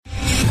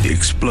The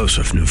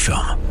explosive new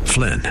film,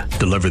 Flynn,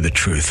 deliver the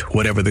truth,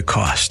 whatever the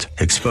cost,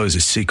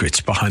 exposes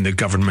secrets behind the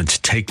government's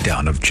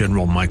takedown of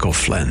General Michael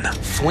Flynn.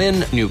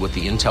 Flynn knew what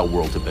the intel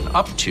world had been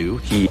up to.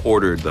 He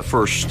ordered the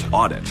first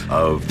audit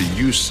of the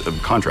use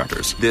of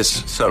contractors.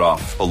 This set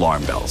off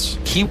alarm bells.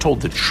 He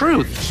told the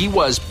truth. He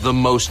was the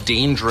most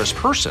dangerous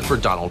person for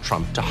Donald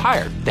Trump to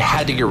hire. They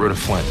had to get rid of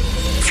Flynn.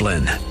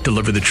 Flynn,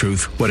 deliver the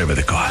truth, whatever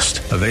the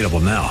cost. Available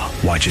now.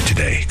 Watch it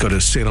today. Go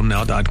to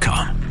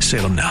salemnow.com.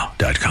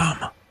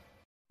 salemnow.com.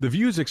 The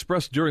views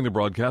expressed during the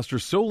broadcast are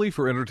solely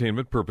for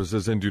entertainment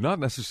purposes and do not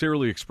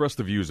necessarily express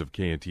the views of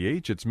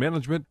KNTH, its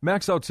management,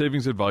 Max Out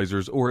Savings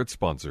Advisors, or its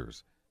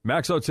sponsors.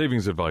 Max Out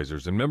Savings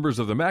Advisors and members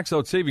of the Max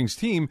Out Savings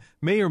team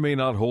may or may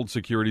not hold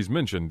securities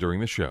mentioned during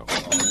the show.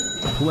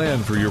 Plan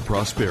for your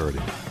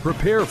prosperity.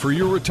 Prepare for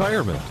your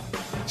retirement.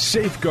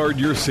 Safeguard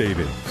your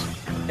savings.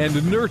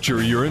 And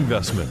nurture your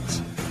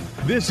investments.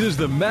 This is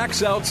the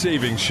Max Out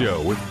Savings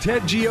Show with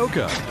Ted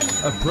Gioka,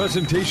 a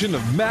presentation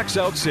of Max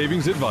Out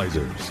Savings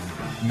Advisors.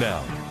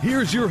 Now,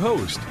 here's your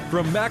host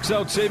from Max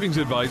Out Savings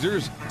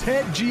Advisors,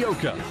 Ted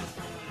Gioka.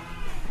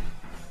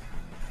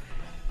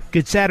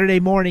 Good Saturday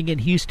morning in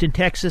Houston,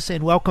 Texas,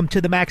 and welcome to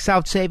the Max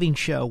Out Savings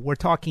Show. We're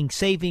talking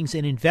savings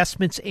and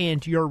investments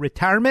and your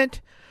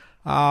retirement.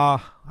 I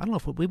don't know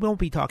if we won't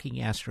be talking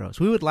Astros.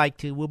 We would like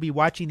to. We'll be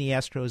watching the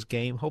Astros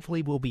game.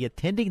 Hopefully, we'll be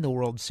attending the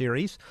World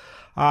Series.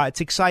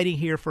 It's exciting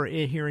here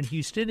in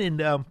Houston,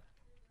 and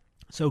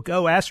so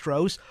go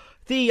Astros.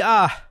 The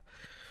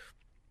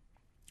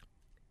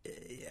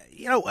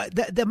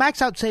Max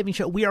Out Savings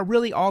Show, we are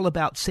really all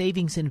about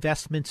savings,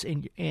 investments,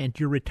 and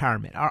your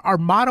retirement. Our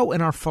motto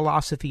and our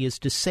philosophy is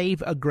to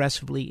save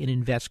aggressively and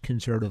invest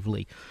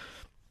conservatively.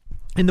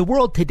 In the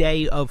world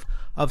today of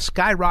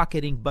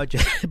skyrocketing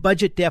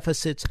budget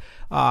deficits,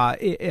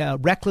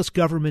 reckless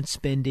government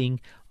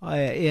spending,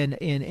 and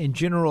in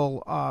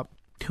general,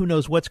 who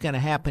knows what's going to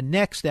happen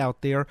next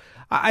out there,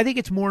 I think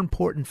it's more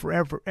important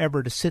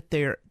forever to sit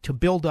there to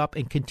build up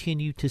and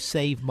continue to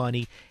save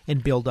money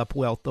and build up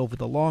wealth over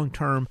the long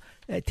term.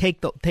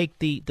 Take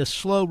the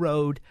slow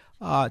road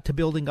to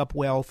building up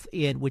wealth,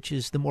 which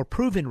is the more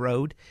proven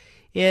road,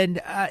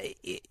 and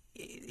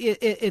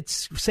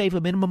it's save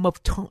a minimum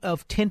of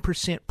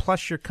 10%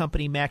 plus your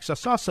company max. I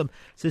saw some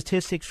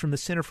statistics from the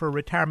Center for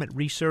Retirement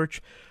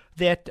Research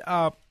that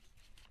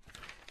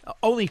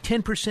only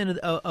 10%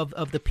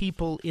 of the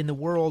people in the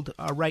world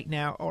right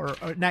now, or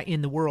not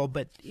in the world,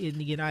 but in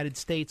the United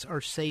States,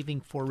 are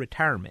saving for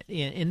retirement,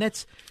 and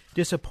that's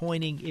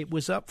disappointing. It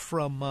was up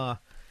from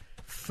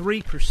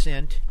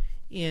 3%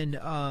 in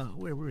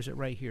where is it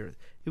right here?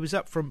 It was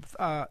up from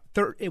from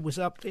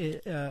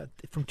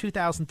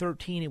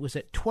 2013. It was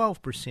at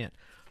 12%.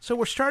 So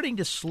we're starting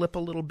to slip a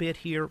little bit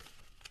here,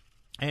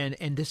 and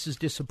this is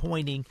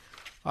disappointing.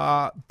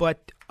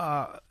 But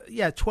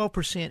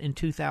 12% in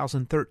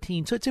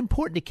 2013. So it's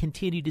important to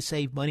continue to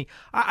save money.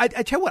 I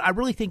tell you what, I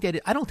really think that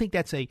I don't think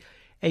that's a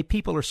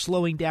people are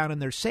slowing down in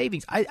their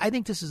savings. I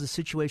think this is a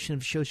situation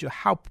that shows you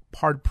how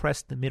hard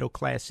pressed the middle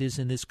class is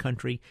in this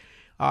country.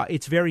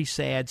 It's very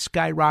sad.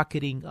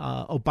 Skyrocketing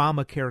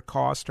Obamacare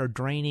costs are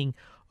draining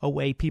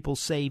away people's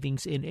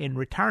savings in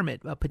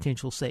retirement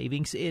potential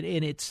savings,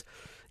 and it's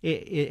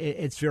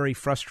very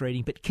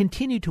frustrating. But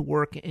continue to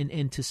work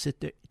and to sit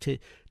there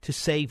to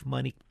save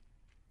money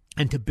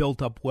and to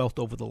build up wealth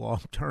over the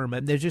long term.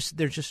 And there's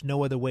just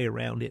no other way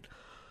around it.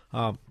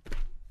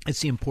 It's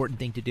the important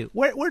thing to do.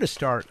 Where to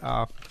start?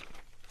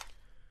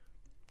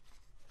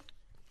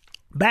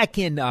 Back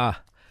in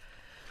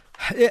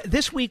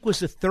this week was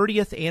the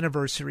 30th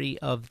anniversary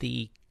of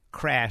the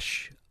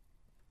crash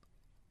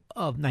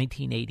of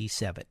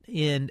 1987.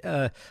 And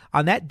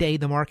on that day,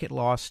 the market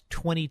lost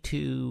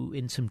 22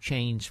 and some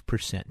change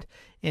 %.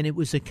 And it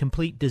was a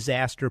complete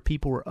disaster.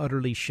 People were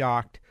utterly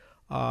shocked.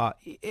 I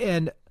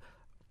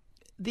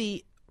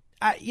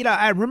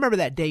remember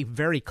that day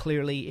very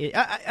clearly.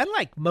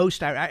 Unlike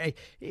most,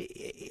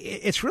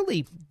 it's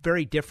really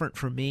very different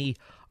for me.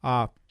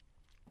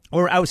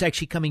 Or I was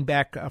actually coming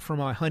back from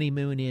my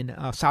honeymoon in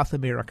South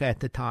America at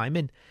the time,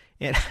 and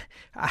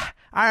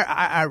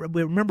I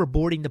remember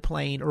boarding the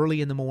plane early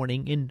in the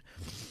morning,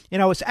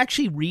 and I was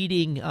actually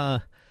reading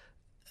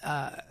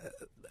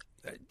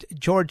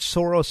George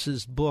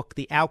Soros's book,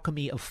 The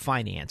Alchemy of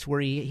Finance,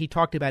 where he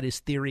talked about his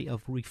theory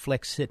of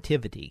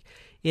reflexivity,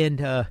 and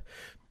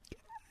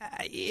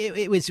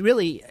it was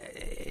really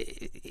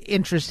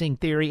interesting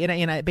theory,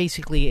 and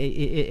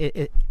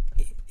basically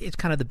it's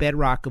kind of the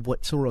bedrock of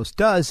what Soros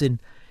does, and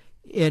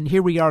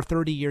here we are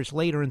 30 years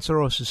later, and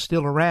Soros is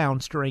still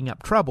around stirring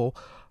up trouble.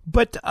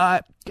 But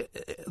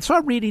so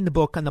I'm reading the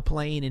book on the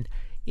plane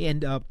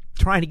and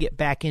trying to get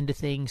back into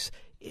things,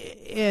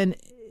 and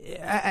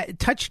I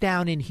touched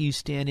down in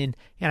Houston, and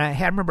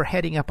I remember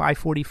heading up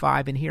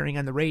I-45 and hearing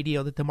on the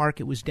radio that the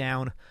market was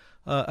down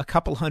a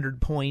couple hundred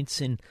points,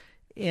 and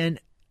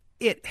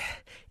it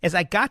as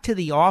I got to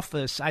the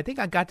office, I think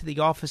I got to the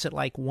office at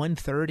like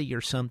 1:30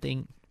 or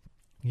something,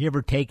 give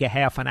or take a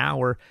half an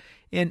hour,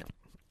 and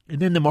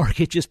then the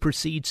market just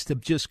proceeds to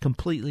just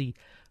completely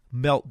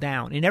melt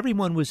down, and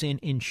everyone was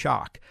in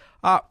shock.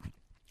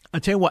 I'll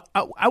tell you what,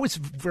 I was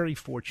very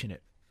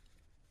fortunate.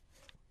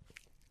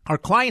 Our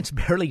clients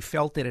barely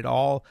felt it at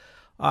all.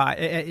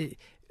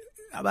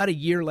 About a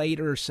year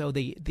later or so,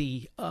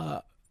 the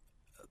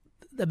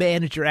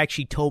manager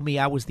actually told me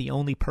I was the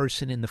only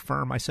person in the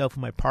firm, myself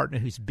and my partner,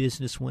 whose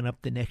business went up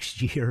the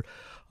next year.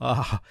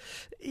 And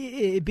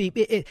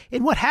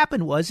what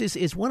happened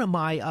is one of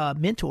my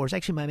mentors,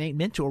 actually my main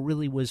mentor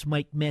really was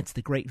Mike Metz,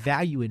 the great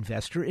value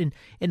investor. And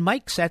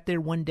Mike sat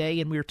there one day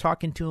and we were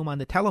talking to him on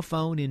the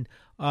telephone and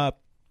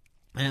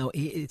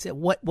he said,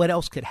 what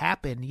else could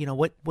happen?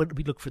 What did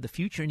we look for the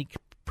future? And he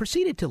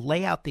proceeded to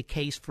lay out the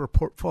case for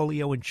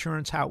portfolio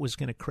insurance, how it was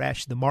going to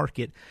crash the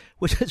market,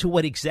 which is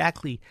what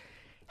exactly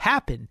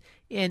happened.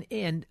 And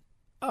it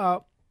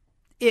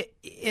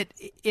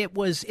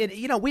was,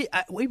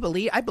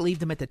 I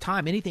believed him at the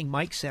time. Anything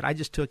Mike said, I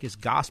just took as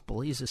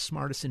gospel. He's the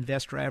smartest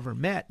investor I ever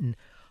met, and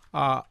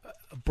a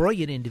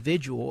brilliant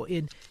individual.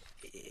 And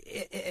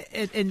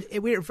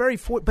we were very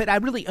but I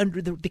really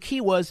the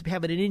key was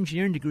having an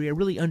engineering degree. I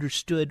really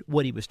understood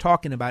what he was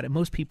talking about, and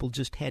most people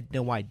just had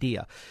no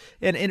idea.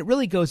 And it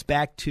really goes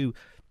back to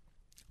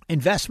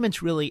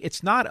investments. Really,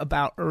 it's not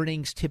about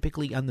earnings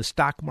typically on the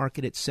stock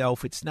market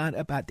itself. It's not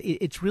about.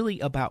 It's really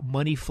about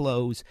money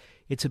flows.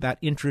 It's about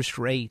interest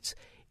rates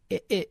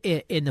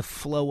and the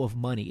flow of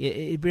money.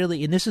 It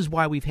really, and this is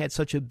why we've had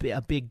such a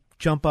big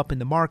jump up in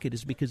the market,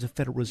 is because the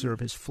Federal Reserve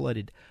has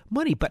flooded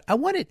money. But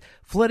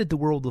flooded the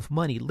world with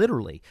money,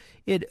 literally.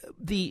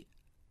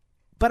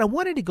 But I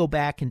wanted to go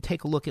back and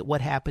take a look at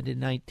what happened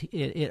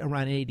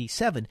around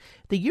 87.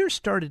 The year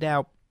started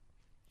out,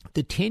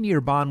 the 10-year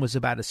bond was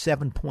about a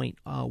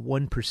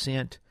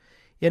 7.1%,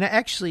 and it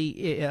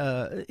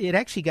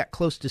actually got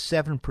close to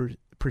 7%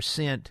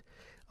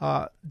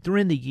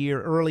 during the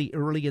year,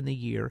 early in the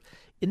year.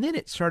 And then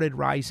it started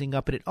rising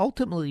up, and it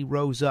ultimately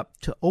rose up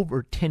to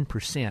over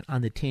 10%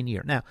 on the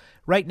 10-year. Now,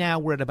 right now,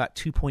 we're at about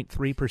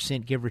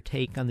 2.3%, give or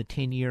take, on the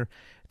 10-year.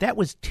 That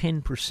was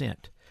 10%.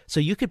 So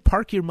you could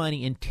park your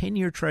money in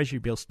 10-year Treasury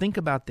bills. Think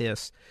about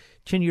this,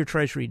 10-year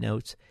Treasury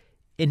notes,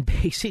 and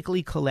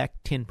basically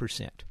collect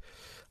 10%.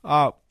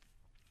 I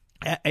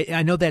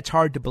know that's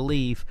hard to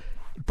believe,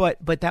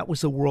 but that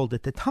was the world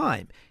at the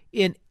time.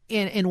 And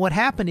what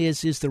happened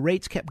is the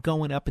rates kept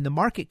going up, and the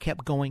market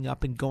kept going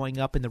up and going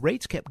up, and the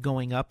rates kept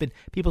going up, and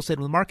people said,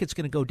 well, the market's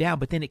going to go down,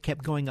 but then it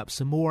kept going up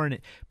some more, and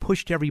it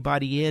pushed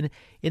everybody in,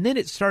 and then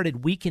it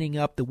started weakening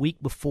up the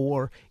week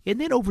before,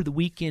 and then over the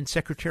weekend,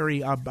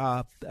 Secretary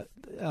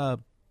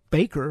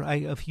Baker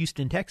of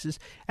Houston, Texas,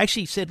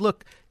 actually said,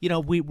 look,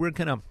 we're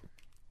going to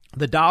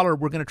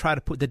try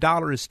to put, the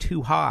dollar is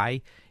too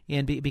high,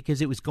 and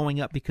because it was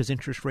going up because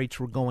interest rates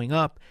were going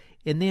up.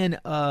 And then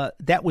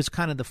that was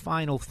kind of the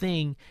final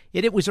thing.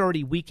 It was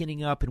already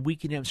weakening up,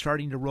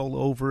 starting to roll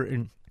over,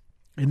 and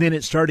then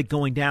it started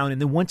going down.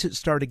 And then once it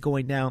started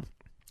going down,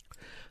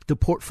 the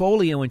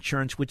portfolio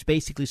insurance, which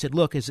basically said,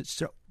 look,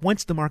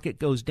 once the market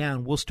goes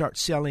down, we'll start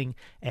selling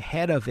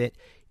ahead of it,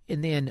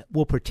 and then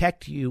we'll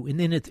protect you. And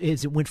then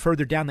as it went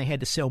further down, they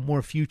had to sell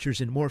more futures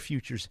and more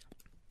futures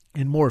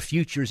and more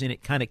futures, and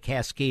it kind of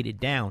cascaded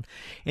down,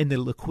 and the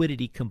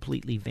liquidity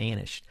completely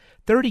vanished.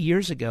 30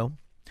 years ago,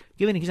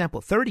 give an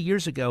example. 30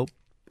 years ago,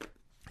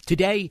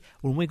 today,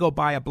 when we go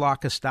buy a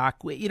block of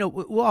stock,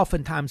 we'll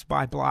oftentimes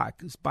buy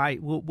blocks.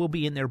 We'll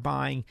be in there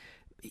buying.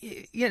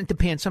 It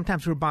depends.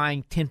 Sometimes we're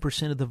buying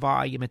 10% of the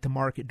volume at the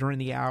market during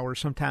the hour.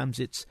 Sometimes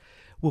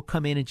we'll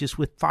come in and just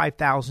with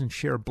 5,000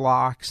 share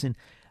blocks, and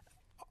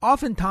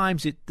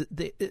oftentimes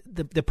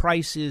the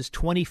price is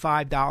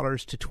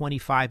 $25 to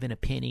 25 and a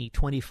penny,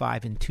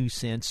 25 and 2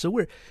 cents.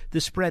 So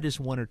the spread is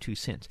 1 or 2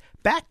 cents.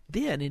 Back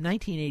then in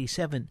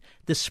 1987,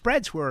 the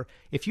spreads were,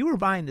 if you were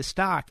buying the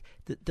stock,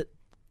 the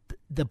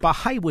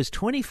buy was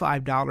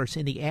 $25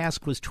 and the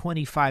ask was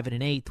 25 and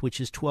an eighth, which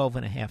is 12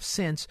 and a half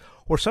cents,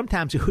 or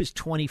sometimes it was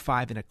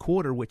 25 and a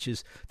quarter, which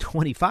is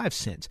 25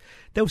 cents.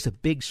 That was a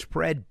big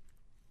spread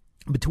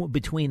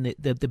between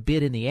the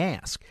bid and the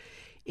ask.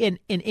 And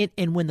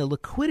when the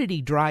liquidity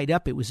dried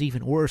up, it was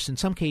even worse. In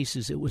some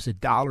cases, it was a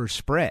dollar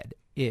spread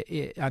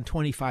on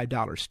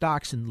 $25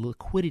 stocks, and the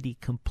liquidity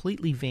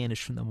completely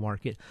vanished from the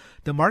market.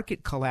 The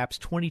market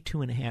collapsed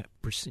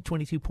 22.5%,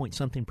 22 point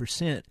something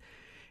percent,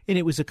 and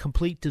it was a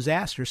complete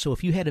disaster. So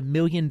if you had $1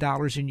 million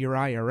in your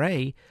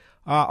IRA,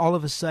 all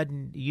of a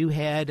sudden you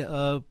had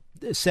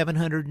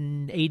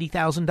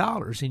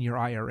 $780,000 in your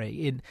IRA,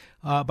 and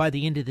by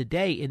the end of the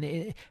day,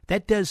 and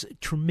that does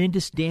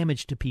tremendous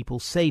damage to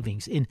people's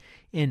savings, and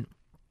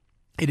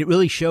it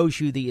really shows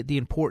you the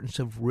importance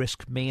of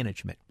risk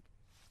management.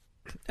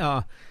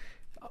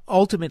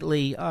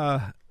 Ultimately,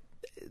 on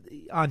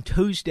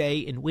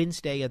Tuesday and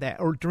Wednesday of that,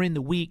 or during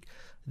the week,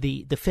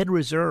 the Federal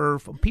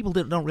Reserve, people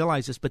don't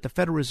realize this, but the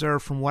Federal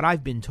Reserve, from what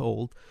I've been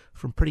told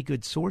from pretty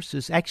good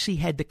sources, actually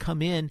had to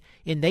come in,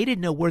 and they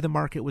didn't know where the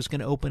market was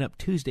going to open up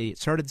Tuesday. It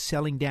started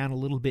selling down a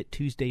little bit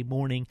Tuesday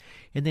morning,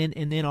 and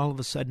then all of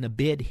a sudden a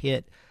bid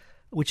hit,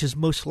 which is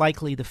most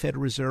likely the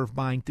Federal Reserve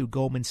buying through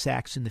Goldman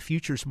Sachs in the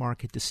futures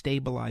market to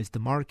stabilize the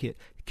market,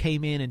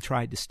 came in and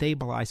tried to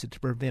stabilize it to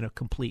prevent a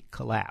complete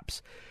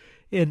collapse.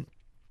 And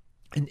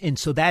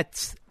so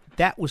that's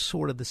that was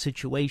sort of the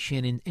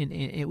situation, and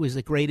it was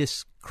the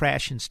greatest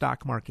crash in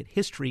stock market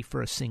history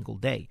for a single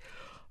day.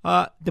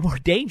 The more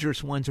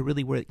dangerous ones are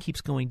really where it keeps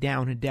going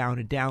down and down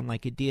and down,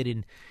 like it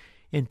did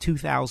in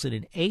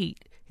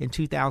 2008 and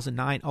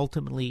 2009,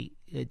 ultimately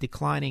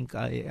declining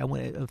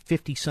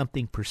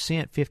 50-something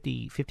percent,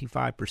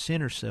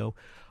 55% or so,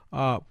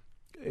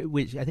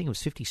 which I think it was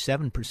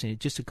 57%,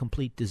 just a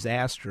complete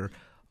disaster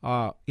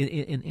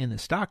in the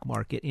stock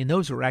market. And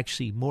those are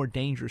actually more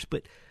dangerous.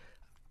 But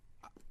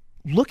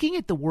looking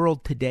at the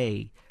world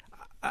today,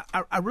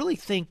 I really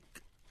think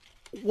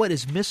what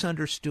is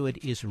misunderstood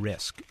is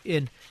risk.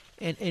 And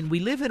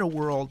we live in a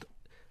world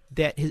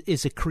that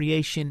is a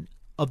creation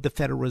of the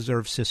Federal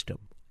Reserve System.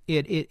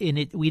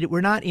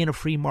 We're not in a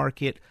free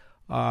market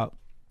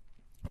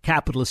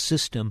capitalist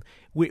system.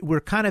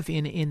 We're kind of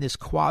in this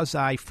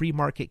quasi free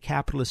market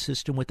capitalist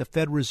system with the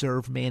Federal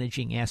Reserve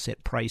managing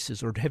asset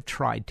prices, or have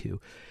tried to,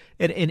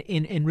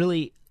 and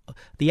really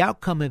the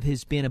outcome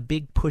has been a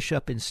big push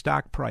up in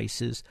stock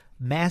prices,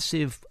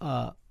 massive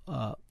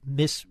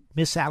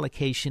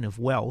misallocation of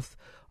wealth,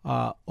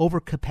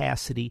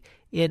 overcapacity,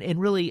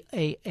 and really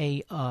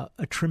a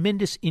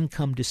tremendous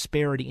income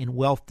disparity and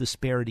wealth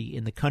disparity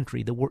in the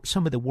country.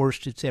 Some of the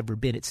worst it's ever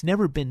been. It's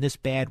never been this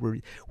bad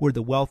where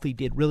the wealthy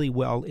did really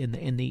well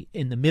in the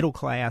middle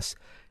class,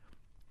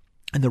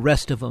 and the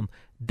rest of them,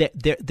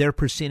 their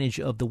percentage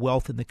of the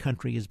wealth in the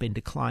country has been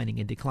declining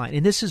and declining.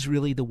 And this is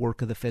really the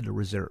work of the Federal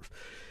Reserve.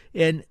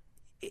 And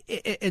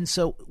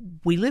so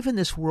we live in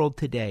this world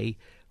today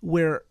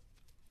where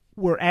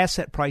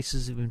asset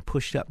prices have been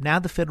pushed up. Now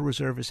the Federal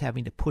Reserve is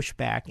having to push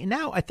back. And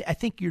now I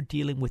think you're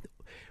dealing with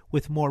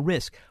more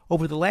risk.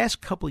 Over the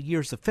last couple of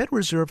years, the Federal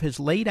Reserve has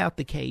laid out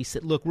the case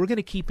that, look, we're going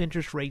to keep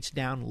interest rates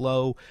down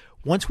low.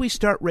 Once we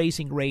start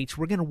raising rates,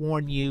 we're going to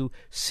warn you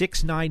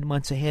 6-9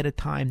 months ahead of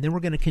time. Then we're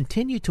going to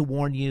continue to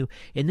warn you.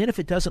 And then if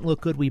it doesn't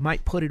look good, we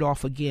might put it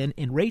off again.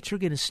 And rates are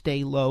going to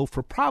stay low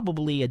for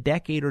probably a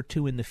decade or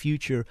two in the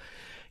future.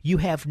 You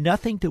have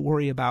nothing to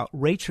worry about.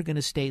 Rates are going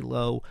to stay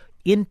low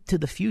into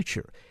the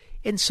future.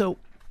 And so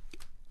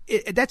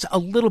that's a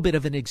little bit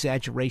of an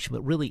exaggeration,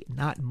 but really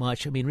not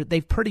much. I mean,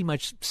 they've pretty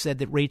much said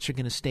that rates are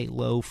going to stay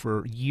low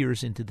for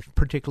years into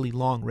particularly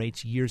long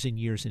rates, years and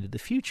years into the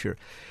future.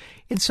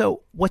 And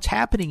so what's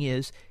happening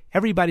is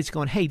everybody's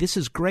going, hey, this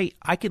is great.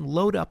 I can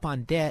load up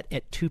on debt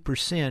at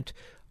 2%.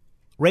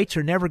 Rates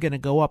are never going to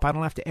go up. I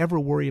don't have to ever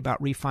worry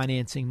about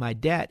refinancing my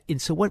debt. And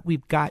so what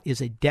we've got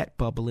is a debt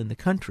bubble in the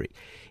country.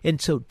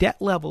 And so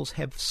debt levels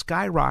have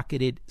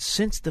skyrocketed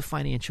since the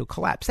financial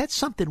collapse. That's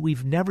something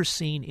we've never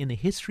seen in the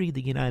history of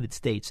the United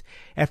States.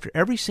 After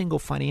every single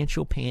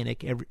financial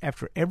panic,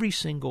 after every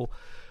single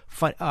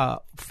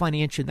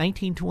financial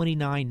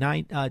 1929,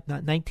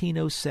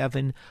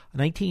 1907,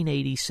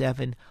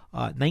 1987,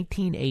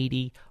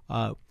 1980,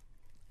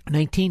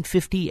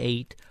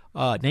 1958,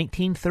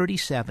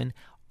 1937,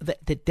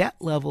 the debt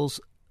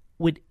levels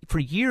for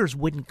years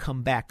wouldn't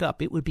come back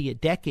up. It would be a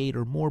decade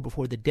or more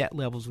before the debt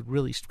levels would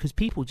really, because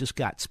people just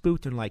got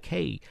spooked and like,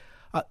 hey,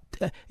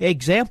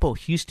 example,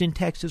 Houston,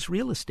 Texas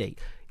real estate.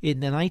 In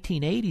the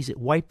 1980s, it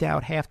wiped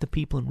out half the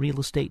people in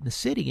real estate in the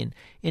city.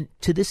 And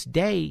to this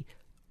day,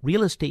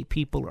 real estate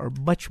people are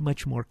much,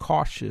 much more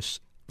cautious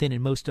than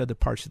in most other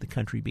parts of the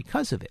country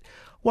because of it.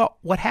 Well,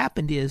 what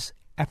happened is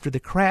after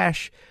the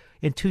crash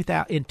in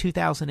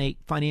 2008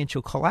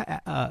 financial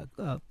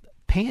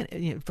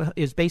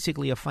is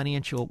basically a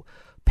financial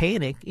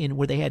panic in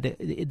where they had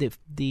to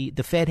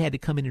the Fed had to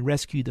come in and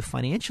rescue the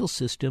financial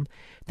system.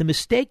 The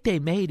mistake they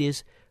made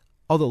is,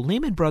 although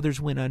Lehman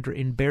Brothers went under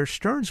and Bear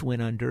Stearns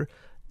went under,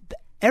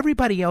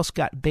 everybody else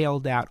got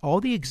bailed out. All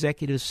the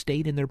executives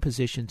stayed in their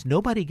positions.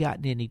 Nobody got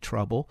in any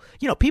trouble.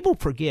 You know, people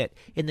forget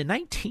in the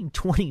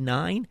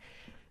 1929.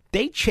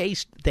 They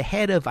chased the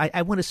head of,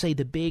 I want to say,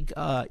 the big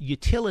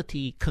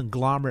utility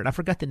conglomerate. I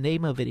forgot the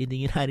name of it in the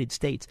United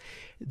States.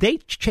 They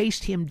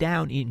chased him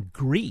down in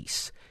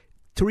Greece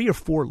 3 or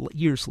 4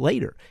 years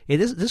later.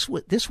 And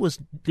this was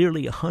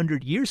nearly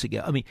 100 years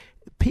ago. I mean,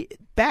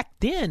 back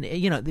then,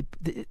 you know,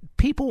 the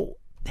people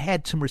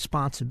had some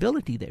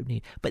responsibility they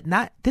need, but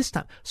not this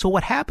time. So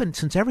what happened,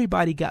 since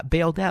everybody got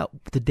bailed out,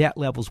 the debt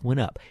levels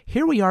went up.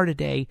 Here we are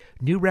today,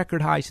 new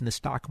record highs in the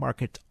stock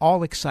market. It's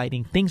all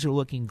exciting. Things are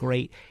looking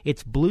great.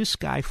 It's blue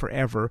sky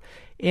forever.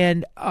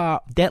 And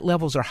debt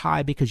levels are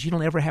high because you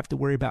don't ever have to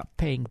worry about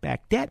paying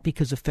back debt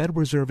because the Federal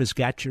Reserve has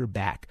got your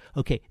back.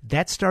 Okay,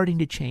 that's starting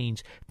to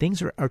change.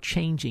 Things are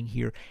changing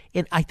here.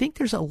 And I think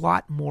there's a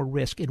lot more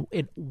risk.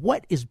 And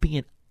what is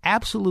being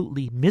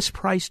absolutely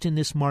mispriced in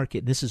this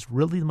market, this is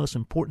really the most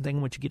important thing I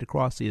want you to get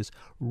across, is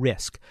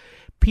risk.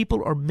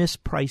 People are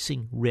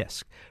mispricing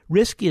risk.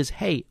 Risk is,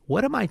 hey,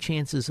 what are my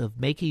chances of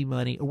making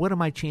money, or what are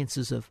my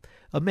chances of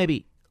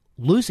maybe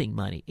losing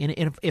money?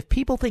 And if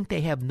people think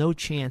they have no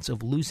chance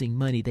of losing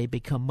money, they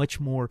become much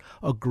more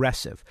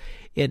aggressive.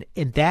 And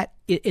that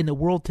in the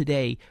world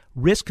today,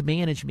 risk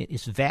management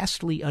is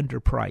vastly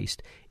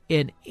underpriced.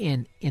 And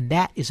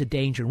that is a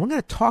danger. And we're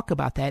going to talk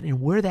about that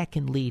and where that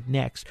can lead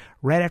next,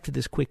 right after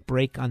this quick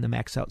break on the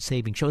Max Out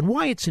Savings Show, and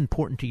why it's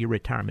important to your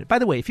retirement. By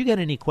the way, if you got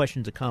any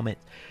questions or comments,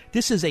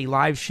 this is a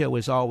live show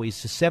as always,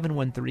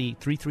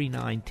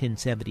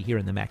 713-339-1070 here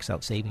in the Max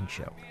Out Savings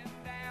Show.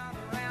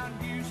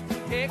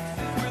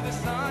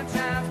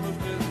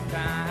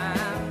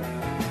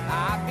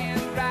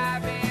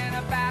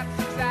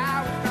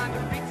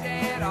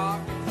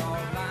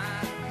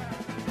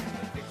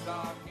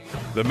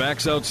 The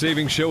Max Out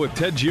Savings Show with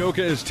Ted Gioka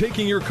is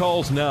taking your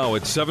calls now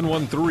at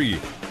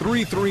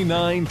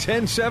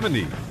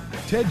 713-339-1070.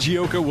 Ted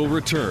Gioka will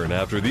return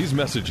after these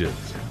messages.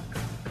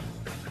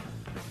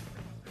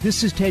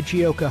 This is Ted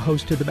Gioka,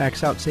 host of the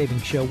Max Out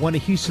Savings Show, one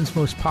of Houston's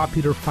most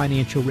popular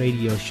financial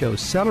radio shows,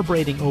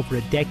 celebrating over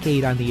a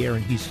decade on the air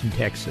in Houston,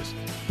 Texas.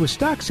 With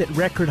stocks at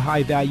record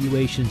high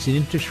valuations and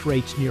interest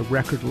rates near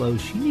record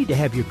lows, you need to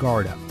have your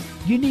guard up.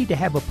 You need to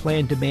have a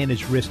plan to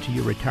manage risk to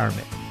your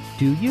retirement.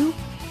 Do you?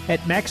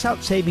 At Max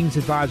Out Savings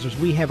Advisors,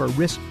 we have a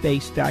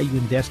risk-based value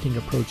investing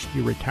approach to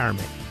your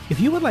retirement. If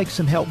you would like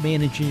some help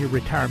managing your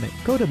retirement,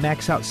 go to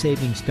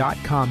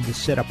maxoutsavings.com to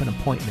set up an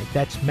appointment.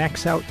 That's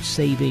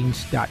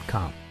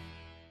maxoutsavings.com.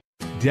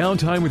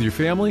 Downtime with your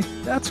family?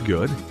 That's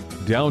good.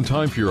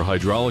 Downtime for your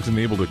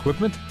hydraulics-enabled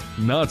equipment?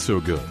 Not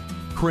so good.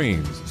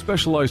 Cranes,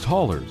 specialized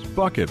haulers,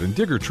 bucket, and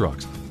digger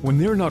trucks. When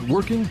they're not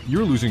working,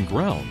 you're losing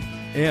ground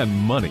and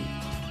money.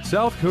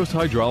 South Coast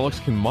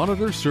Hydraulics can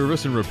monitor,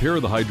 service, and repair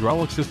the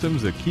hydraulic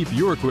systems that keep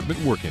your equipment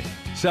working.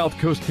 South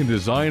Coast can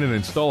design and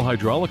install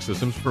hydraulic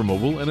systems for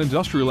mobile and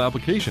industrial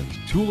applications,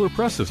 tool or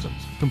press systems,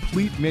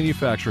 complete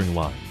manufacturing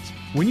lines.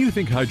 When you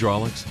think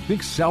hydraulics,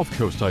 think South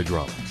Coast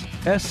Hydraulics.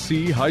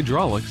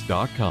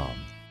 SCHydraulics.com.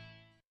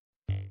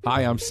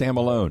 Hi, I'm Sam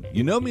Malone.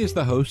 You know me as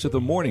the host of the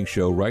morning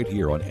show right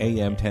here on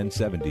AM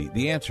 1070,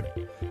 The Answer.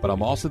 But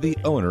I'm also the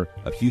owner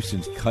of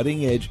Houston's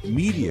cutting-edge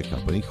media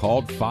company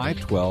called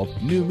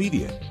 512 New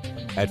Media.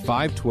 At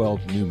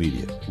 512 New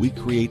Media, we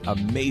create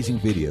amazing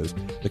videos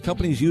the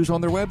companies use on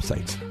their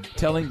websites,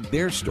 telling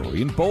their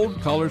story in bold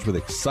colors with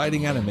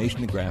exciting animation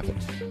and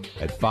graphics.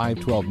 At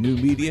 512 New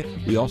Media,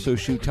 we also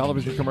shoot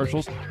television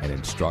commercials and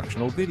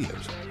instructional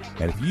videos.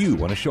 And if you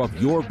want to show off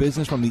your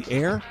business from the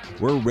air,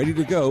 we're ready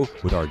to go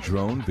with our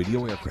drone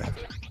video aircraft.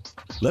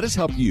 Let us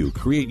help you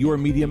create your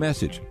media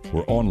message.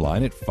 We're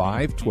online at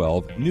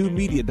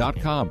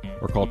 512newmedia.com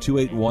or call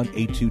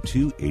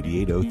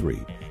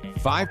 281-822-8803.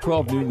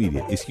 512 New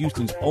Media is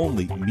Houston's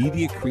only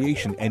media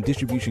creation and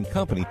distribution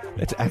company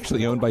that's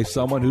actually owned by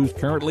someone who's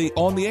currently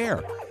on the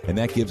air. And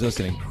that gives us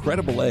an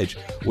incredible edge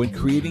when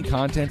creating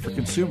content for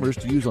consumers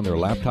to use on their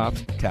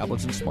laptops,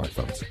 tablets, and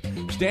smartphones.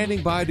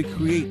 Standing by to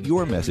create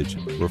your message,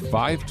 we're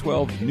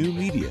 512 New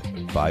Media,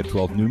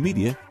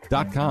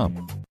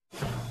 512newmedia.com.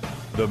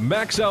 The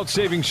Max Out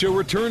Savings Show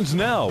returns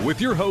now with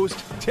your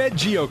host, Ted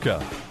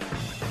Gioka.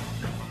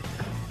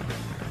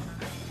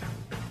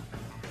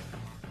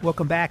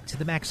 Welcome back to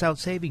the Max Out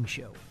Savings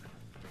Show.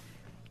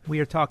 We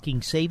are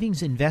talking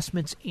savings,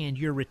 investments, and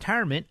your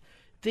retirement.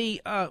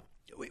 We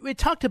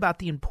talked about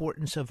the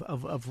importance of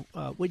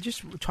we're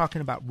just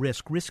talking about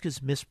risk. Risk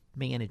is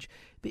mismanaged,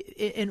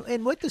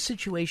 and what the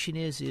situation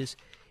is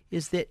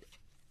that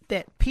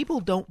people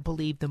don't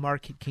believe the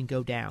market can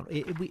go down.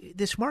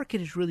 This market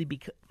has really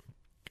become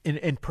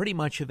in pretty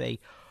much of a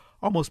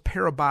almost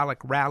parabolic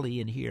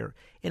rally in here,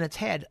 and it's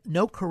had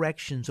no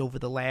corrections over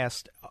the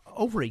last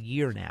over a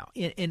year now,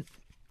 and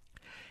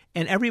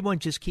everyone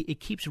just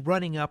keeps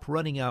running up.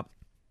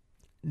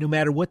 No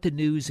matter what the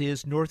news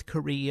is, North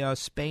Korea,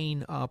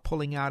 Spain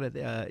pulling out of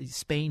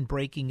Spain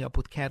breaking up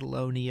with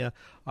Catalonia,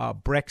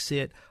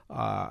 Brexit,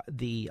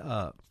 the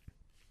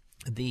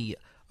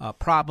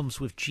problems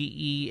with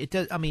GE. It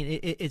does. I mean,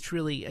 it's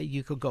really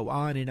you could go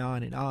on and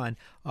on and on.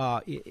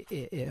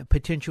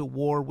 Potential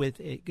war with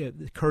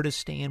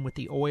Kurdistan with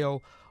the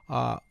oil,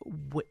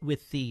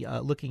 with the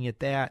looking at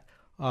that.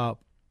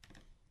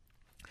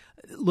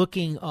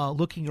 Looking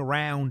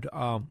around,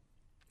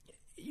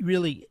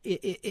 really,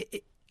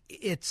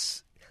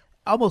 it's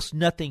almost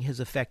nothing has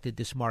affected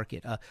this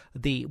market.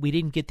 We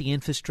didn't get the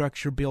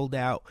infrastructure build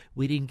out.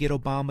 We didn't get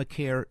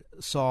Obamacare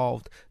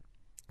solved.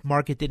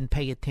 Market didn't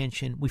pay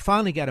attention. We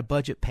finally got a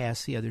budget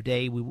passed the other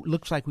day.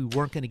 Looks like we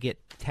weren't going to get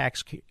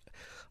tax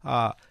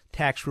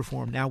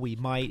reform. Now we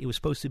might. It was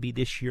supposed to be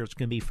this year. It's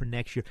going to be for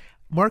next year.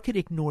 Market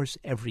ignores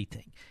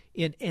everything.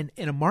 In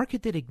a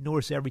market that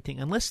ignores everything,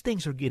 unless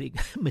things are getting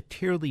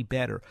materially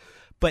better.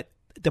 But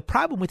the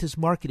problem with this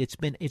market, it's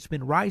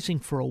been rising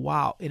for a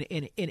while,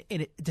 and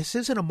this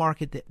isn't a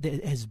market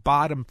that has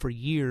bottomed for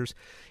years,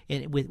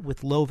 and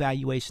with low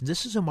valuations.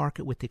 This is a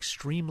market with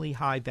extremely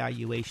high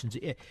valuations.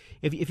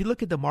 If you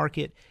look at the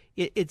market,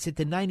 it's at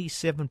the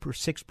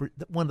 97%,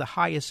 one of the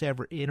highest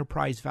ever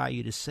enterprise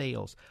value to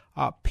sales,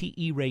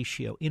 PE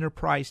ratio,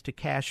 enterprise to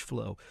cash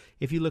flow.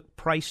 If you look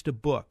price to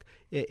book,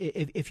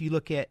 if you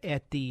look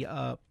at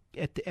the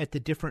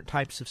different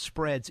types of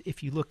spreads,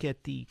 if you look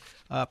at the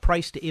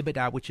price to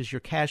EBITDA, which is your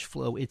cash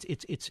flow,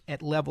 it's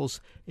at levels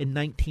in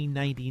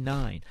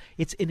 1999.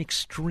 It's an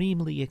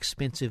extremely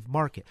expensive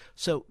market.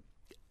 So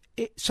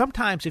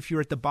sometimes if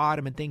you're at the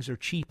bottom and things are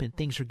cheap and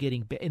things are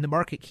getting and the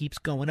market keeps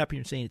going up and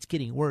you're saying it's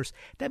getting worse,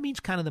 that means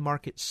kind of the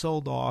market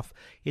sold off.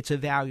 It's a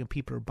value and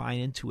people are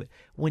buying into it.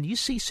 When you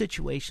see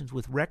situations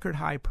with record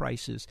high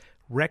prices,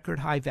 record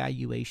high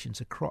valuations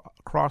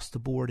across the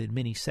board in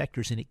many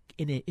sectors, and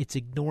it's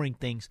ignoring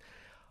things,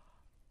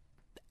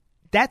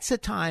 that's a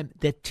time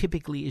that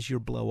typically is your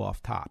blow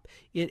off top.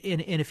 And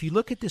if you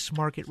look at this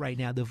market right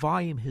now, the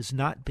volume has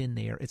not been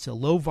there. It's a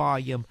low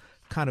volume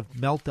kind of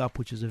melt up,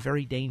 which is a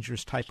very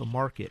dangerous type of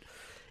market.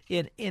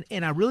 And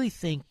I really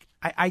think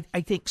I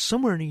think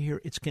somewhere in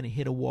here it's going to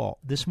hit a wall.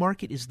 This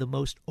market is the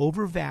most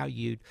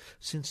overvalued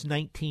since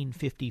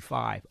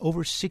 1955.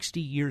 Over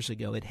 60 years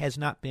ago, it has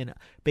not been,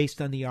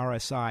 based on the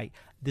RSI,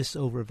 this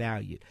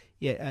overvalued.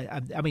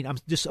 I'm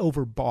just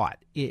overbought,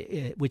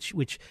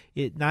 which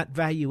not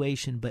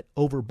valuation, but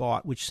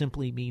overbought, which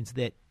simply means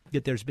that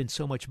there's been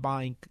so much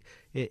buying,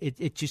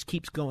 it just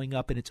keeps going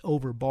up and it's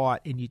overbought,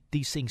 and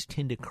these things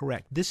tend to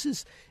correct. This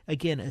is,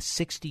 again, a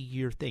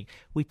 60-year thing.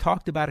 We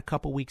talked about a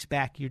couple weeks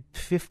back, your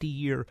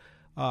 50-year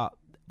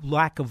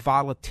lack of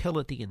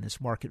volatility in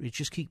this market. It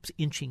just keeps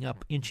inching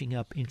up.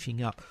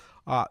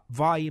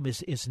 Volume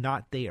is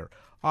not there.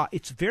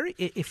 It's very,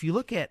 if you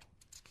look at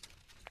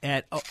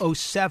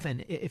 07,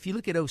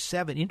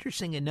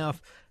 interesting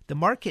enough, the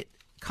market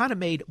kind of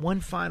made one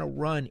final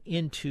run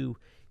into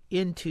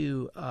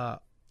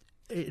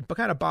it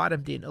kind of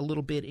bottomed in a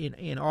little bit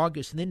in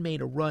August and then made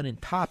a run and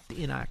topped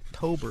in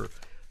October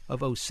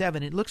of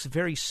 07. It looks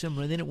very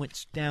similar, and then it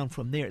went down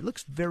from there. It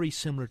looks very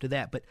similar to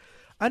that, but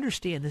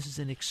understand this is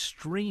an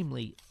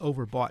extremely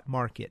overbought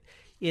market,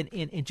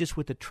 and just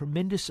with a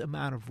tremendous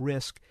amount of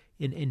risk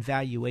in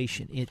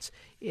valuation.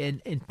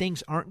 And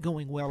things aren't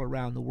going well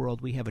around the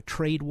world. We have a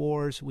trade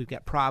wars. We've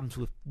got problems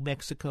with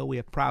Mexico. We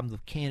have problems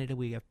with Canada.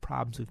 We have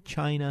problems with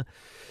China,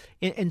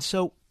 and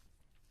so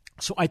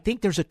I think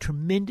there's a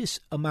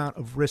tremendous amount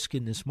of risk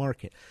in this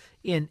market,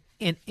 and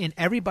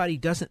everybody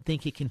doesn't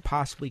think it can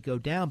possibly go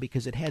down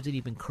because it hasn't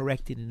even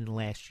corrected in the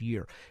last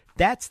year.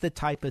 That's the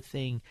type of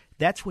thing.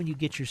 That's when you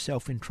get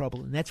yourself in trouble,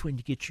 and that's when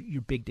you get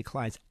your big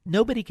declines.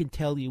 Nobody can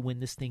tell you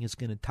when this thing is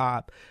going to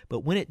top,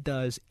 but when it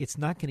does, it's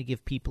not going to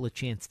give people a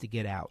chance to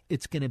get out.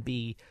 It's going to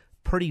be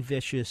pretty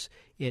vicious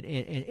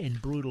and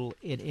brutal,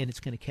 and it's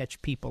going to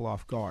catch people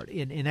off guard,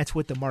 and that's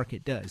what the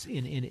market does,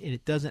 and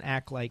it doesn't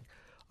act like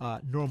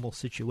normal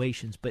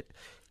situations,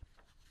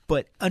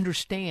 but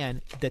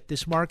understand that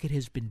this market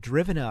has been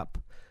driven up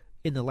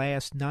in the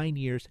last 9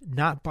 years,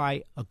 not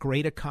by a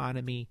great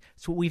economy.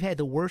 So we've had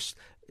the worst.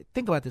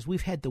 Think about this: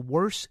 we've had the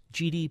worst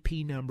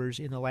GDP numbers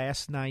in the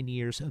last 9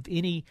 years of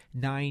any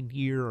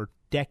 9-year or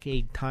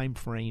decade time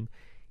frame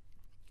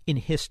in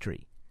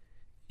history,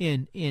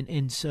 and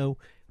so.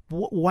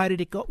 Why did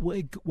it go?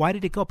 Why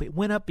did it go up? It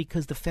went up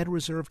because the Federal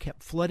Reserve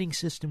kept flooding the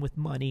system with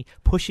money,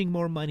 pushing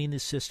more money in the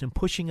system,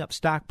 pushing up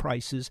stock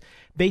prices,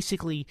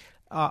 basically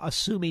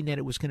assuming that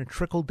it was going to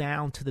trickle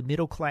down to the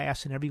middle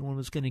class and everyone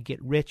was going to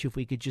get rich if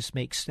we could just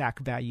make stock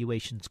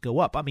valuations go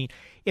up. I mean,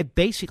 it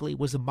basically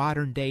was a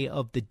modern day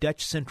of the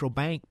Dutch central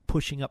bank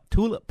pushing up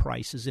tulip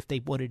prices if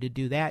they wanted to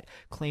do that,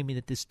 claiming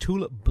that this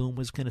tulip boom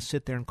was going to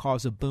sit there and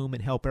cause a boom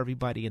and help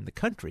everybody in the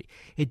country.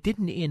 It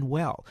didn't end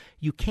well.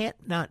 You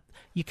cannot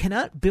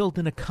build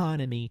an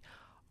economy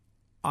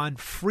on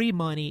free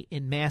money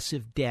and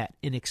massive debt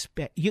and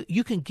expect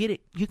you can get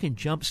it, you can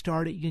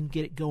jumpstart it, you can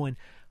get it going,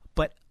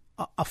 but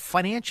a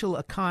financial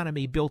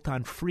economy built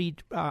on free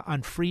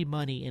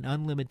money and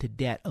unlimited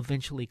debt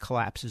eventually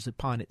collapses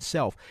upon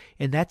itself,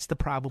 and that's the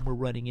problem we're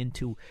running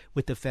into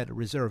with the Federal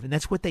Reserve, and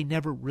that's what they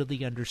never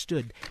really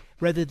understood.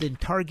 Rather than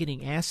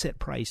targeting asset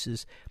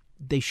prices,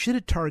 they should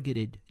have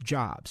targeted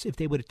jobs. If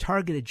they would have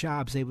targeted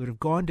jobs, they would have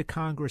gone to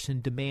Congress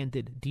and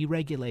demanded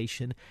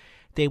deregulation.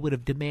 They would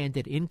have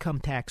demanded income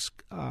tax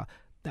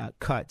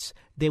cuts.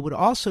 They would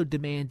have also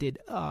demanded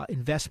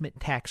investment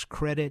tax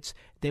credits.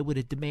 They would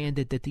have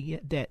demanded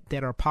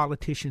that our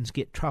politicians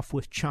get tough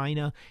with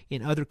China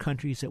and other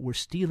countries that were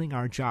stealing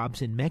our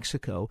jobs in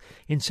Mexico,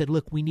 and said,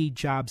 look, we need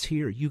jobs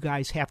here. You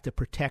guys have to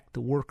protect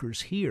the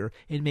workers here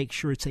and make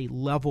sure it's a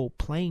level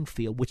playing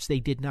field, which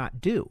they did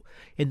not do.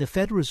 And the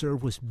Federal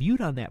Reserve was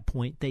mute on that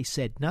point. They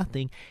said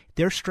nothing.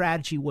 Their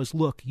strategy was,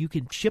 look, you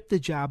can ship the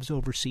jobs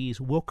overseas.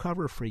 We'll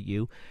cover for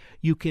you.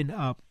 You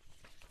can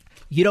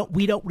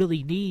we don't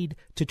really need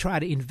to try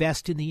to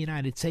invest in the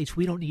United States.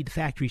 We don't need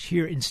factories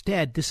here.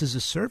 Instead, this is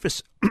a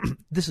service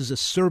this is a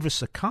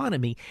service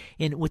economy,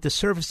 and with the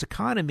service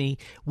economy,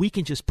 we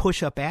can just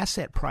push up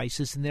asset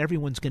prices and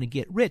everyone's going to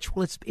get rich.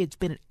 Well, it's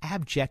been an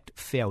abject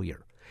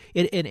failure.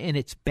 And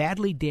it's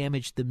badly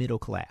damaged the middle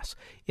class.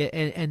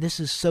 And this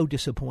is so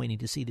disappointing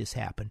to see this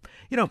happen.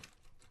 You know,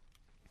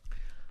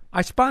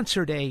 I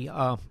sponsored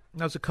I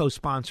was a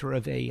co-sponsor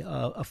of a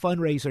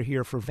fundraiser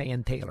here for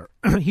Van Taylor.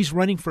 He's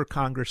running for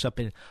Congress up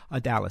in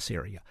Dallas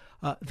area.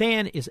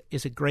 Van is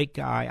a great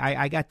guy.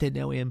 I got to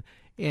know him,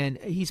 and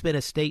he's been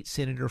a state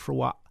senator for a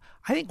while.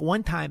 I think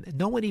one time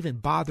no one even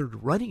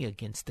bothered running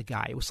against the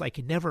guy. It was like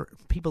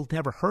people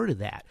never heard of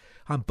that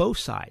on both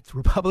sides,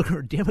 Republican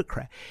or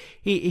Democrat.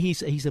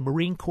 He's a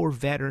Marine Corps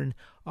veteran,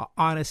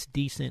 honest,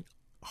 decent,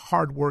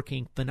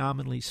 hardworking,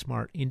 phenomenally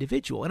smart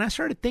individual. And I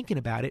started thinking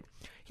about it.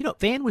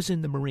 Van was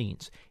in the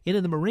Marines. And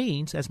in the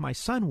Marines, as my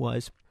son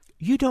was,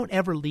 you don't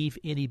ever leave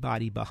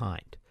anybody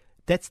behind.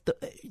 That's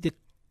the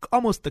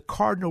almost the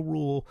cardinal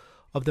rule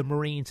of the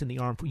Marines and the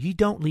Armed Forces. You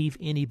don't leave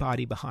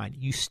anybody behind.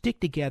 You stick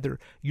together.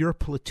 You're a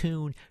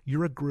platoon.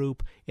 You're a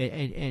group,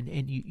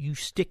 and you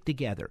stick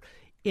together.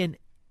 And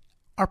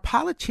our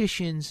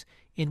politicians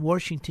in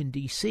Washington,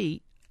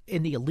 D.C.,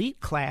 in the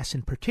elite class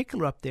in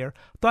particular up there,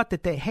 thought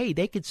that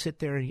they could sit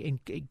there and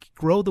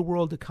grow the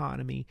world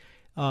economy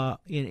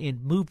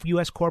and move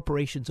U.S.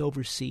 corporations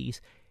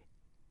overseas,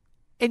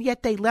 and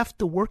yet they left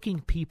the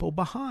working people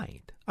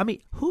behind. I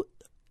mean,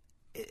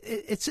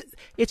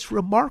 it's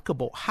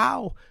remarkable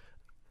how.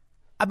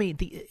 I mean,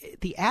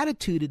 the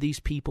attitude of these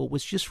people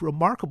was just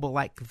remarkable,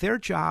 like their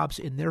jobs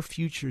and their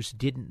futures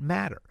didn't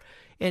matter.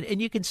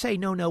 And you can say,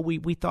 no,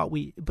 we thought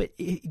but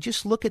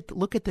just look at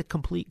the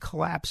complete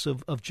collapse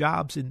of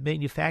jobs and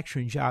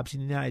manufacturing jobs in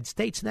the United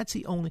States. And that's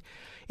the only,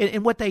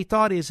 and what they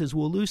thought is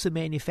we'll lose the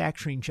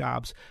manufacturing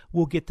jobs,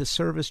 we'll get the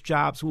service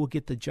jobs, we'll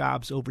get the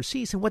jobs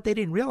overseas. And what they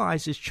didn't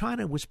realize is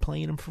China was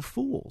playing them for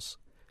fools.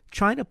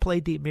 China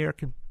played the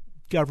American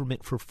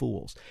government for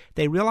fools.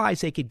 They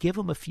realized they could give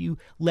them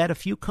let a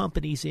few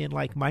companies in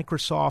like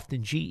Microsoft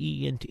and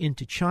GE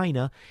into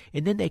China,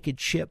 and then they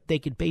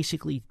could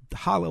basically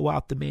hollow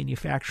out the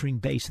manufacturing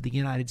base of the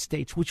United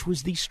States, which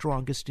was the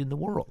strongest in the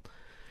world.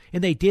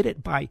 And they did it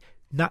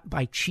not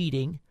by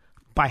cheating,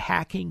 by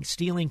hacking,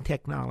 stealing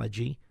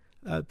technology.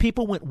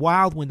 People went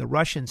wild when the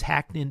Russians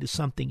hacked into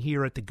something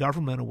here at the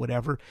government or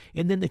whatever,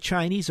 and then the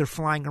Chinese are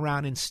flying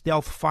around in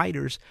stealth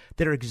fighters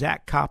that are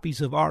exact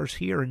copies of ours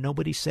here, and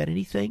nobody said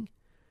anything.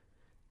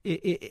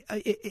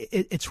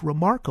 It's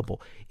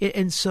remarkable.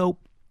 And so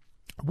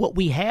what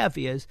we have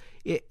is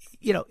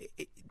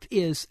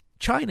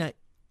China.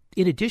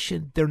 In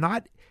addition, they're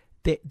not.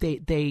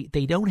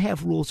 They don't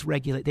have rules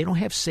regulate. They don't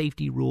have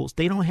safety rules.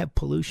 They don't have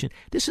pollution.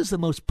 This is the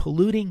most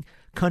polluting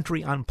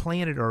country on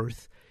planet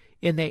Earth,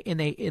 and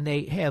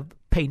they have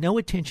pay no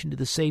attention to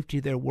the safety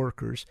of their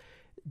workers.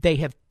 They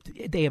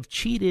have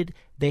cheated.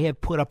 They have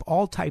put up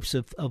all types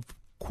of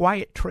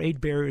quiet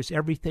trade barriers,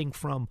 everything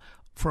from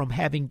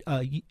having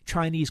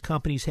Chinese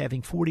companies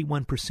having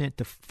 41%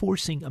 to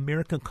forcing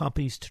American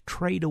companies to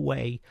trade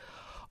away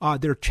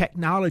their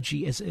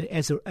technology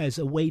as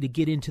a way to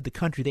get into the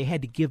country. They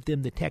had to give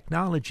them the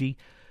technology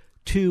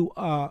to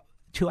out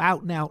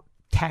and out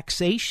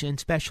taxation,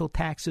 special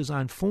taxes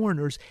on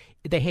foreigners.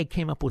 They had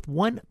came up with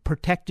one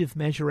protective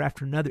measure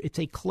after another. It's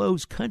a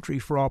closed country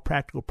for all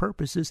practical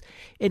purposes,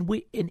 and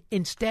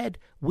instead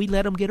we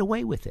let them get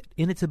away with it.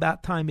 And it's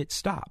about time it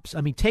stops. I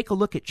mean, take a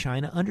look at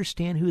China,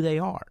 understand who they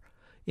are.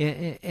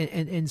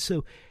 And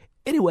so,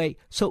 anyway,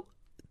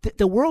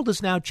 the world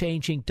is now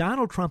changing.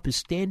 Donald Trump is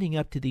standing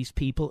up to these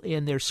people,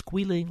 and they're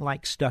squealing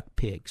like stuck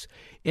pigs.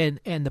 And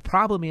the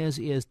problem is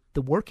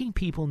the working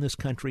people in this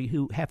country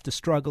who have to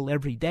struggle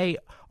every day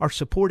are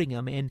supporting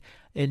them, and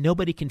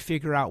nobody can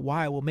figure out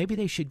why. Well, maybe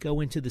they should go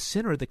into the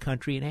center of the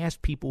country and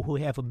ask people who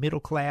have a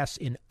middle class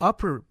and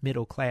upper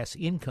middle class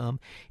income,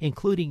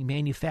 including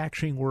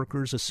manufacturing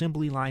workers,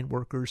 assembly line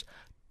workers,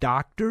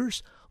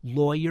 doctors,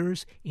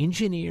 lawyers,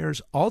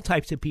 engineers, all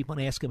types of people,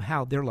 and ask them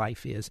how their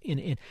life is.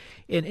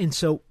 And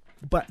so,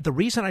 but the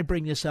reason I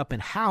bring this up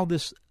and how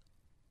this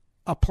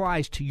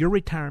applies to your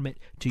retirement,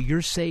 to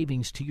your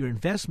savings, to your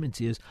investments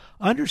is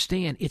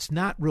understand it's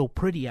not real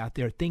pretty out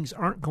there. Things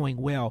aren't going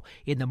well,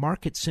 and the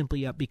market's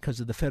simply up because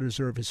of the Federal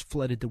Reserve has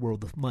flooded the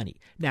world with money.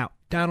 Now,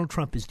 Donald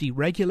Trump is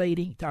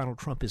deregulating. Donald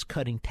Trump is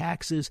cutting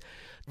taxes.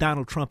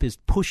 Donald Trump is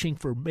pushing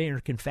for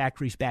American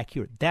factories back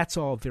here. That's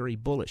all very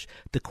bullish.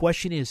 The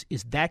question is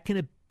that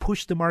going to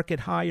push the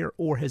market higher,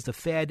 or has the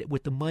Fed,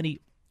 with the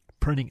money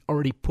printing,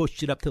 already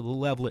pushed it up to the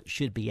level it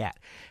should be at?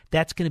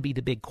 That's going to be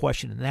the big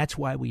question, and that's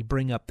why we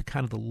bring up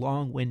the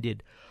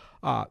long-winded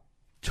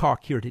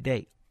talk here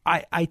today.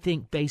 I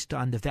think based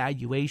on the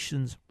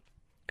valuations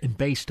and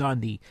based on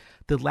the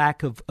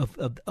lack of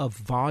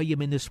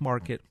volume in this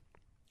market,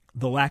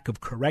 the lack of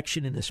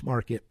correction in this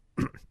market,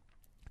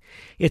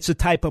 it's a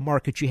type of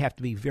market you have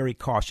to be very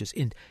cautious.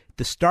 And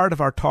the start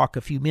of our talk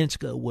a few minutes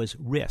ago was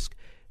risk.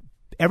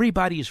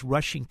 Everybody is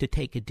rushing to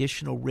take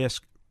additional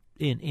risk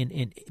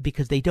in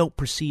because they don't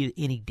perceive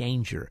any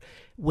danger.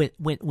 When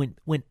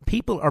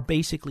people are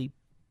basically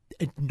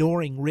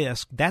ignoring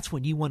risk, that's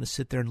when you want to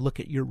sit there and look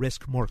at your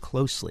risk more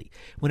closely.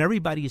 When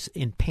everybody is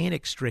in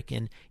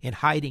panic-stricken and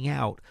hiding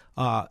out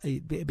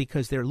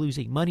because they're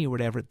losing money or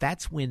whatever,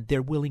 that's when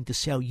they're willing to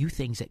sell you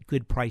things at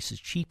good prices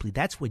cheaply.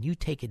 That's when you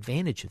take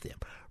advantage of them.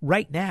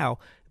 Right now,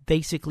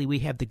 basically, we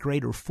have the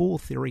greater fool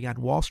theory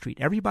on Wall Street.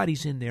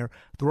 Everybody's in there.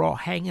 They're all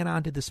hanging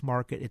on to this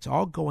market. It's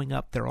all going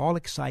up. They're all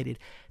excited.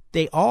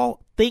 they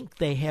all think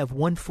they have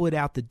one foot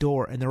out the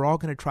door, and they're all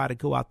going to try to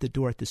go out the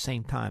door at the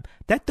same time.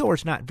 That door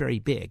is not very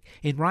big.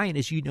 And Ryan,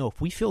 as you know,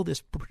 if we fill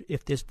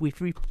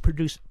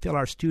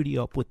our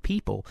studio up with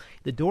people,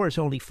 the door is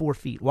only 4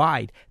 feet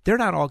wide. They're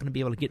not all going to be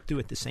able to get through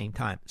at the same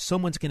time.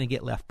 Someone's going to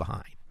get left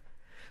behind.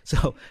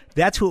 So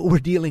that's what we're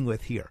dealing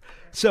with here.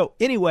 So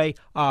anyway,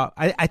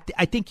 I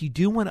think you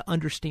do want to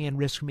understand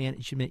risk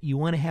management. You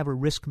want to have a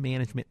risk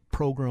management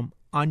program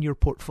on your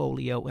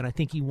portfolio, and I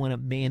think you want to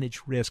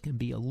manage risk and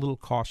be a little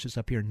cautious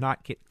up here,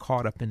 not get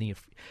caught up in the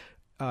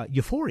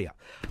euphoria.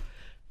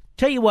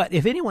 Tell you what,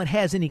 if anyone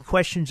has any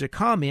questions or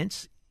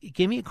comments,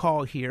 give me a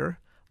call here,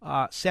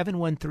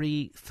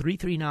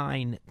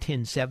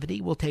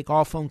 713-339-1070. We'll take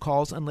all phone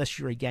calls unless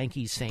you're a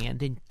Yankees fan,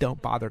 and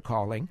don't bother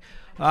calling.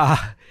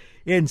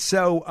 And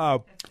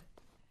so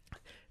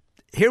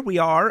here we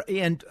are.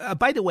 And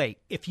by the way,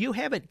 if you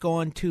haven't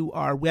gone to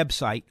our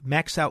website,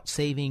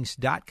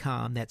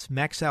 maxoutsavings.com, that's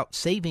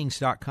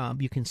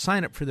maxoutsavings.com, you can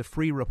sign up for the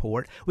free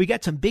report. We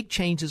got some big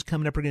changes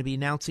coming up we're going to be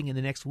announcing in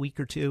the next week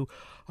or two.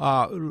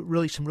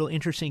 Really some real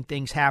interesting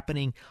things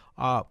happening.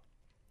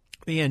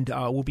 And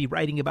we'll be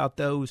writing about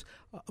those.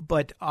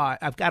 But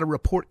I've got a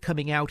report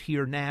coming out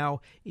here now,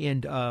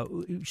 and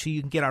so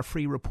you can get our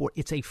free report.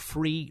 It's a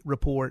free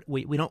report.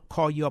 We don't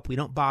call you up. We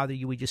don't bother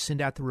you. We just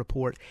send out the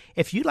report.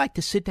 If you'd like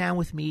to sit down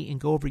with me and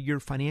go over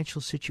your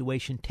financial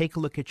situation, take a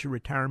look at your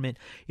retirement.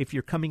 If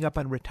you're coming up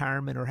on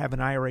retirement or have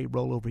an IRA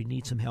rollover, you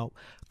need some help,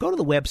 go to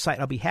the website.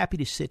 I'll be happy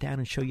to sit down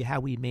and show you how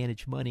we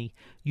manage money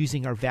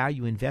using our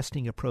value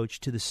investing approach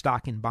to the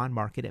stock and bond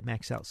market at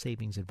Max Out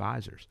Savings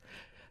Advisors.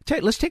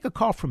 Let's take a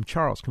call from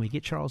Charles. Can we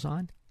get Charles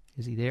on?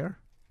 Is he there?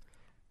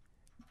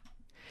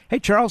 Hey,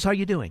 Charles, how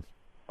you doing?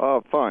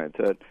 Fine,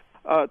 Ted.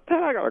 Ted,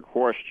 I got a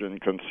question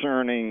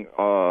concerning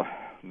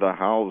the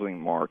housing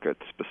market,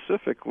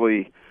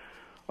 specifically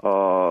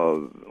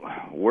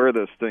where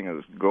this thing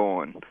is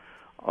going.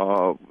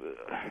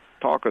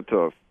 Talking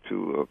to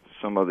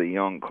some of the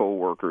young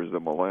coworkers, the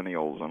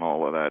millennials and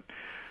all of that,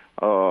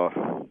 a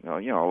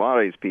lot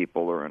of these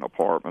people are in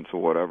apartments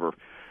or whatever.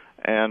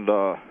 And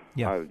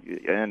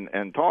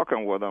and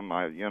talking with them,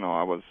 I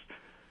was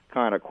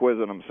kind of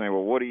quizzing them, saying,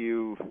 "Well, what do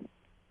you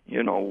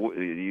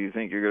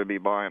think you're going to be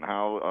buying a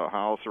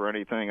house or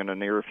anything in the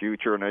near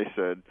future?" And they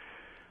said,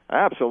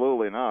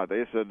 "Absolutely not."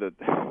 They said that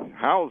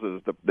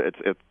houses,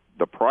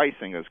 the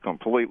pricing is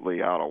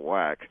completely out of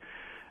whack,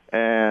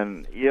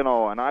 and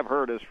I've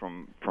heard this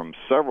from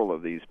several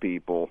of these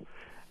people.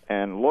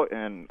 And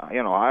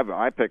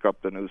I pick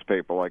up the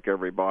newspaper like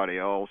everybody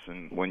else,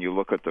 and when you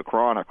look at the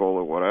Chronicle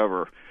or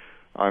whatever,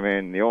 I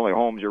mean, the only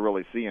homes you're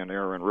really seeing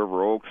there in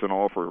River Oaks and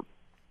all for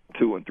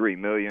 $2 and $3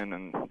 million,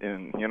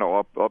 and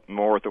up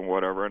north and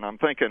whatever. And I'm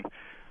thinking,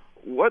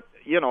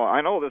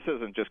 I know this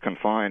isn't just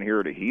confined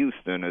here to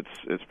Houston.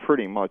 It's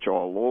pretty much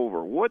all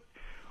over. What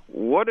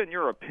in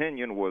your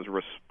opinion was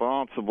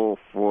responsible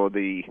for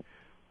the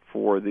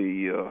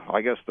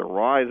I guess the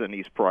rise in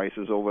these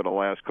prices over the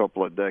last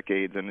couple of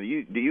decades? And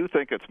do you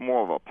think it's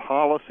more of a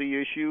policy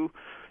issue?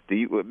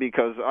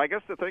 Because I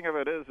guess the thing of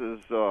it is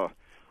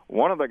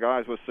one of the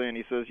guys was saying,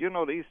 he says,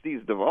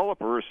 these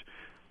developers,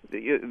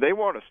 they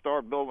want to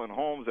start building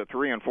homes at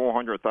 $300,000 and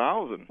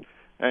 $400,000,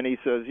 and he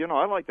says,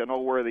 I'd like to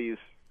know where these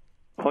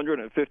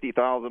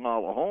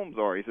 $150,000 homes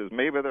are. He says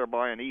maybe they're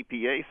by an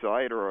EPA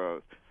site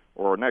or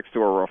next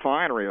to a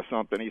refinery or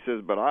something. He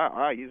says, but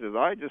I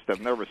just have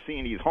never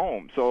seen these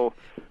homes. So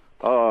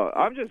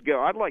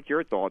I'd like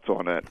your thoughts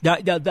on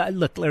that.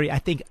 Look, Larry,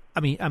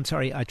 I'm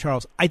sorry,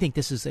 Charles. I think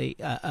this is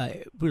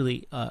a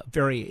really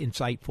very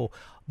insightful.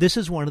 This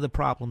is one of the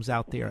problems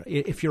out there.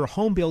 If you're a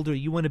home builder,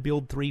 you want to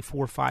build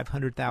 $300,000, $400,000,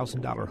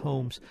 $500,000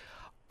 homes.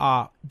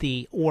 A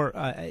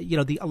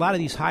lot of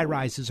these high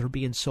rises are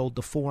being sold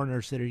to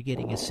foreigners that are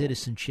getting a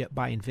citizenship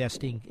by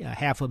investing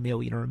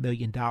 $500,000 or $1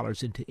 million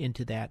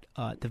into that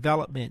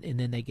development, and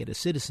then they get a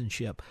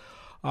citizenship.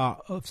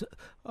 But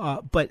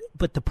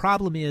the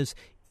problem is,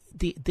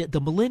 the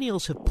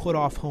millennials have put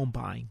off home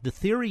buying. The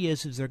theory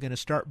is they're going to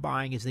start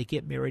buying as they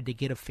get married, to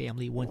get a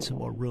family, want some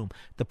more room.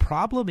 The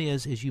problem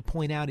is, as you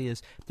point out,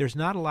 is there's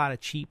not a lot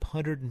of cheap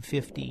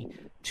 $150,000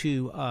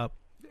 to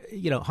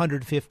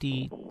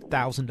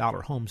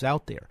 $150,000 homes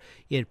out there,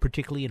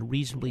 particularly in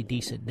reasonably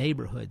decent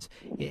neighborhoods.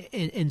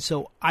 And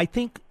so I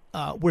think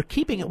we're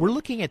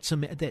looking at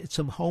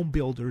some home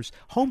builders.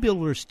 Home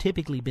builders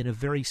typically been a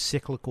very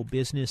cyclical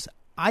business.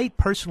 I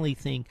personally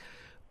think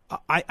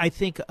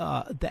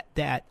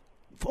that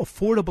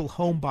affordable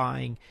home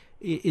buying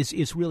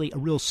is really a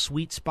real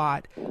sweet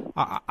spot.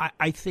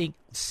 I think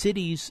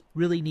cities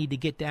really need to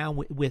get down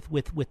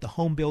with the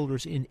home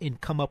builders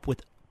and come up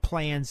with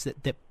plans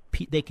that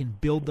they can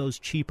build those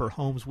cheaper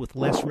homes with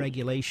less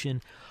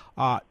regulation.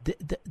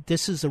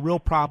 This is a real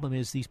problem,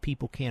 is these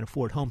people can't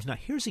afford homes. Now,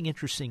 here's the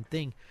interesting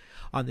thing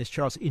on this,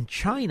 Charles. In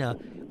China,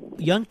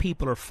 young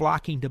people are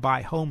flocking to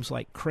buy homes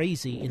like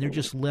crazy, and they're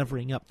just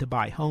levering up to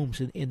buy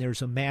homes. And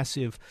there's a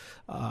massive,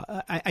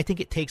 I think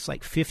it takes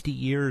like 50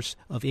 years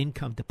of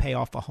income to pay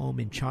off a home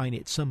in China.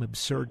 It's some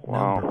absurd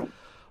number.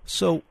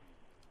 So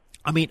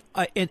I mean,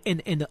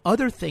 and the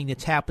other thing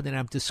that's happened, and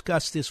I've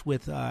discussed this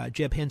with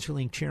Jeb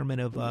Hensarling, chairman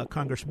of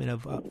Congressman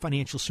of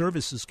Financial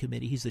Services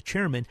Committee, he's the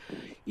chairman,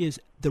 is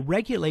the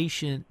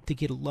regulation to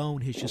get a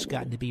loan has just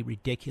gotten to be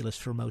ridiculous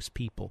for most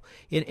people.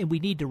 And we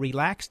need to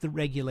relax the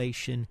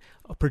regulation,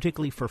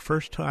 particularly for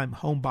first-time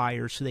home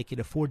buyers so they can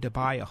afford to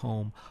buy a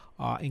home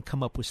and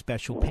come up with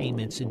special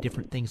payments and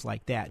different things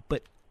like that.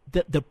 But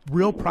the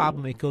real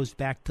problem, it goes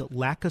back to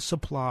lack of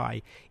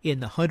supply in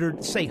the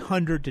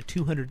 $100,000 to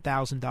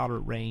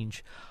 $200,000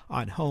 range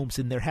on homes,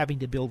 and they're having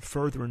to build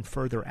further and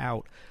further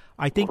out.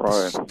 I think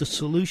the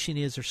solution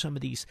is, or some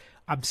of these,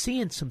 I'm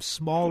seeing some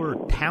smaller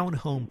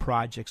townhome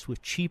projects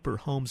with cheaper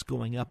homes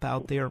going up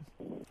out there,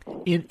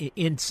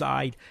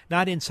 inside,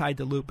 not inside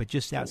the loop, but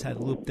just outside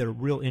the loop. They're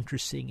real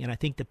interesting, and I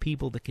think the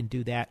people that can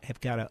do that have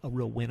got a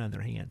real win on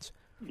their hands.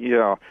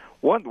 Yeah,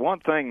 one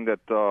thing that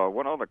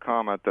one other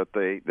comment that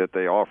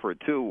they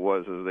offered too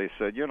was, is they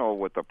said,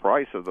 with the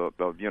price of the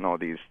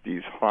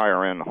these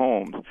higher end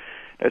homes,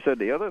 they said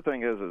the other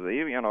thing is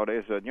they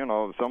said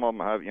some of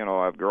them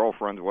have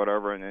girlfriends,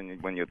 whatever, and then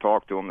when you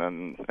talk to them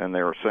and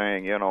they were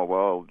saying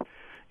well,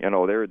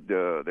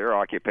 their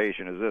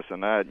occupation is this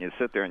and that, and you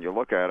sit there and you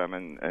look at them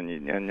and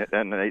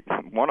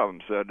one of them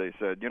said,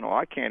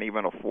 I can't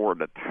even afford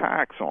the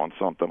tax on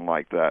something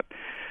like that.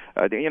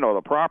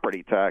 The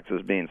property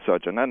taxes being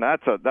such, and then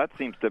that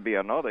seems to be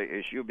another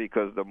issue,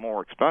 because the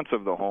more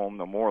expensive the home,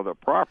 the more the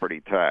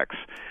property tax.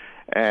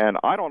 And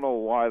I don't know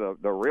why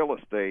the real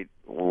estate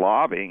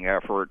lobbying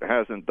effort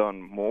hasn't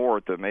done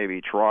more to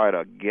maybe try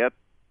to get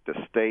the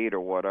state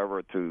or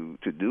whatever to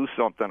do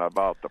something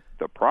about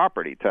the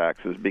property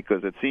taxes,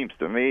 because it seems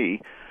to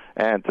me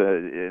and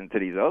to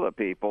these other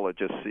people,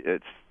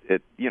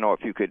 if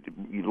you could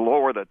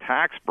lower the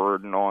tax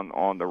burden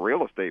on the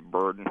real estate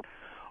burden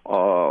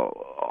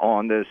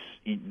on this,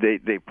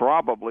 they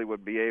probably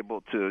would be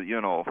able to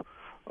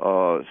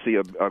see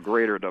a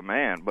greater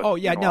demand. But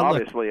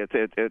obviously it's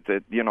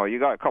you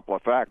got a couple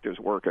of factors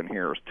working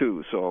here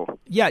too. So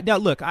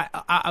look,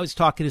 I was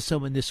talking to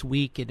someone this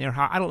week, and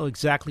I don't know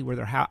exactly where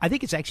their house. I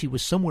think it's actually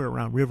was somewhere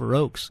around River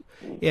Oaks,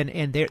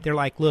 and they're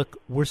like,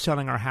 look, we're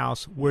selling our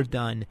house, we're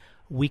done.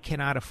 We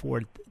cannot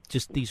afford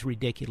just these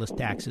ridiculous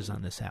taxes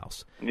on this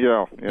house.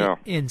 Yeah.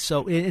 And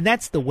so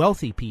that's the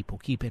wealthy people,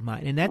 keep in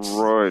mind. And that's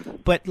right.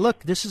 But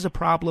look, this is a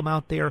problem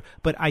out there.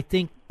 But I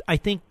think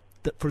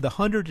that for the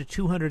 100 to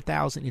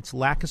 200,000, it's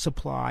lack of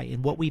supply.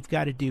 And what we've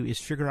got to do is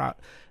figure out.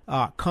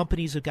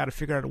 Companies have got to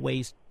figure out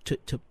ways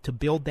to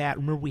build that.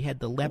 Remember, we had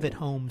the Levitt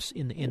homes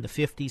in the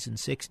 50s and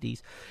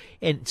 60s,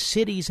 and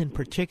cities in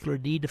particular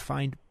need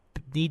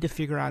to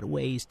figure out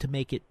ways to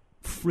make it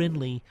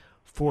friendly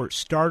for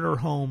starter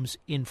homes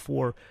and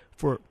for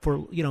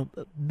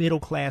middle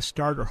class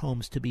starter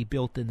homes to be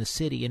built in the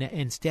city, and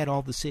instead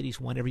all the cities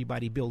want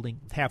everybody building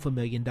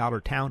 $500,000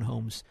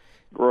 townhomes.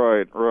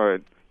 Right.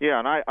 Yeah,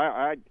 and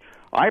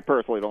I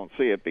personally don't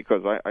see it,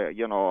 because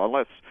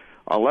unless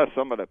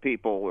some of the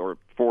people are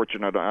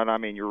fortunate, and I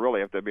mean you really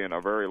have to be in a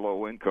very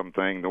low income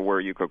thing to where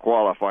you could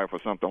qualify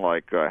for something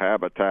like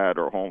Habitat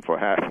or Home for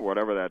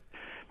whatever that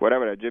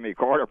Jimmy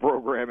Carter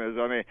program is.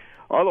 I mean,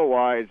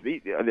 otherwise,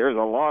 there's a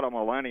lot of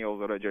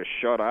millennials that are just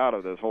shut out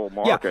of this whole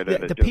market. Yeah,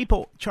 the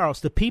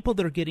people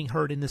that are getting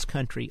hurt in this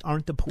country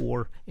aren't the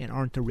poor and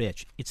aren't the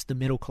rich. It's the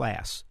middle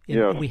class. And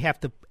yes. We have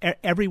to,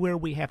 everywhere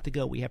we have to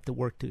go, we have to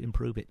work to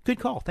improve it. Good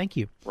call. Thank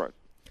you. Right.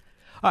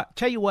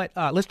 Tell you what,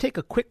 let's take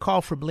a quick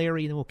call from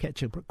Larry, and then we'll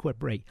catch a quick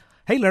break.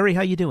 Hey, Larry,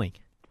 how you doing?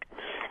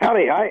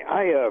 Howdy.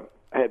 I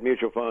had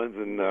mutual funds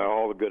in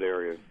all the good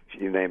areas,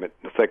 you name it,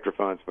 the sector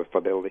funds for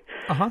Fidelity.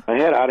 Uh-huh.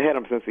 I'd had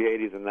them since the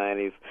 80s and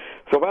 90s.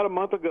 So about a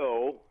month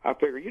ago, I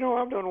figured,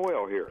 I've done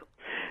well here.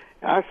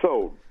 I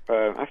sold.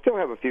 I still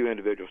have a few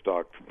individual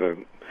stocks,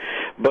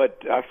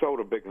 but I sold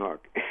a big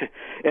hunk.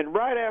 And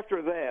right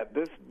after that,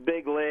 this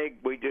big leg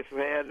we just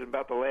had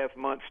about the last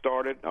month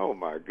started. Oh,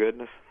 my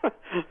goodness.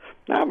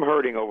 I'm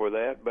hurting over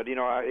that. But,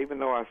 even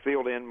though I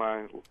sealed in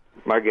my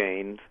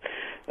gains,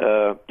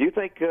 do you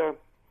think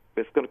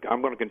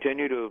I'm going to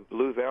continue to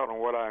lose out on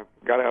what I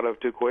got out of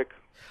too quick?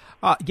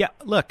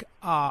 Look,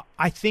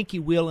 I think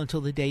you will until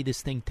the day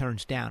this thing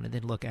turns down, and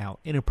then look out.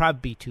 And it'll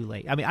probably be too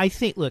late. I mean, I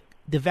think, look,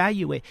 the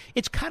value,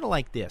 it's kind of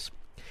like this.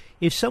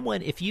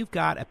 If you've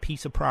got a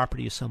piece of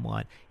property of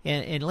someone,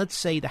 and let's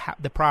say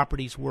the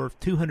property's worth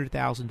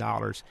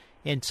 $200,000,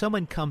 and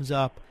someone comes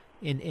up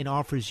and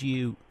offers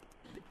you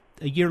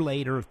a year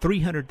later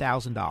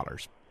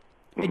 $300,000.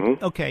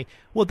 Mm-hmm. Okay,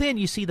 well then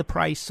you see the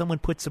price. Someone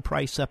puts the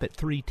price up at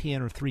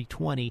 $310 or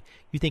 $320.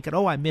 You're thinking,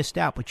 "Oh, I missed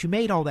out," but you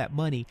made all that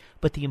money.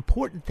 But the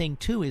important thing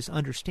too is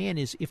understand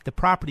is if the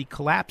property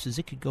collapses,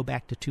 it could go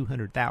back to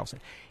 $200,000.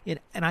 And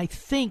I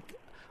think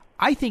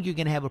you're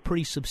going to have a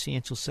pretty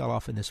substantial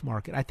sell-off in this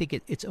market. I think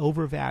it's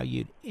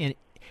overvalued, and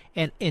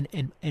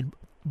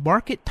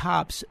market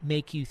tops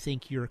make you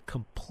think you're a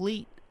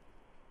complete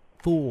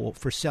fool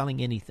for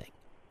selling anything,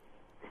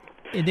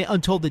 and then,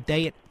 until the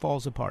day it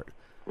falls apart.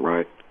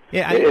 Right.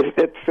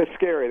 It's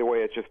scary the way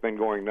it's just been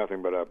going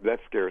nothing but up. That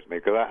scares me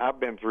because I've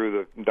been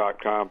through the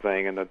 .com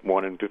thing and the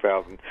one in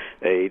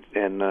 2008,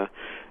 and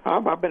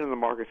I've been in the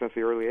market since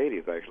the early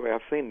 80s. Actually,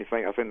 I've seen the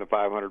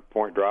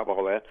 500-point drop,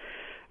 all that.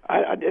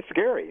 It's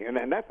scary, and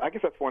I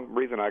guess that's one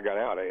reason I got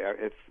out.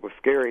 It was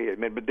scary,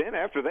 but then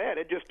after that,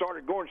 it just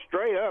started going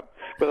straight up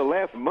for the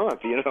last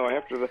month.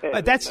 After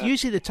that. That's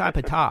usually the type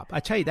of top. I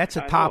tell you, that's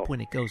a top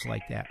when it goes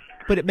like that.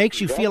 But it makes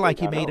you feel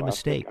like you made a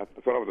mistake.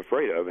 That's what I was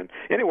afraid of. And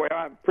anyway,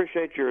 I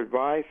appreciate your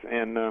advice.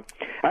 And I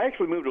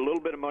actually moved a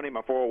little bit of money in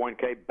my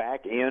 401k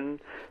back in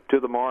to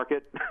the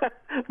market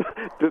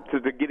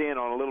to get in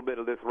on a little bit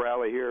of this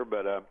rally here,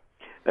 but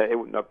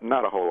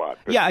not a whole lot.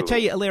 Yeah, I tell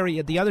you,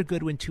 Larry, the other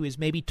good one, too, is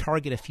maybe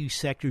target a few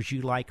sectors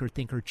you like or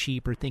think are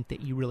cheap or think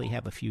that you really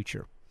have a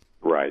future.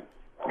 Right.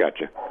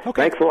 Gotcha.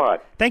 Okay. Thanks a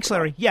lot. Thanks,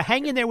 Larry. Yeah,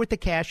 hang in there with the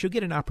cash. You'll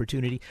get an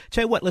opportunity.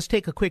 Tell you what, let's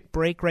take a quick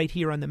break right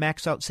here on the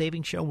Max Out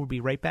Savings Show. We'll be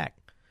right back.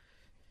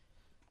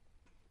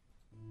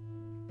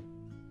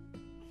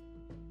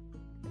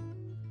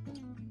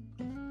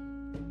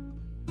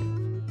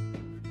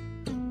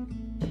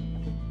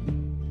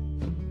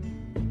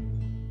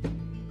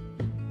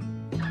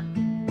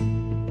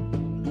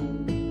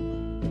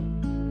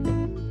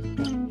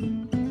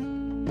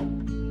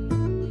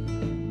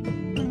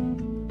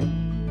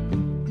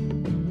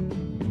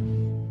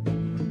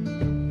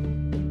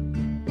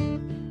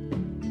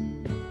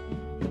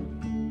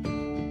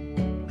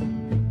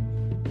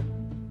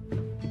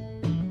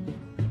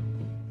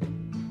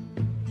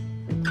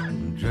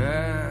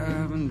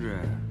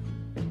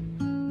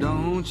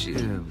 Don't you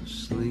ever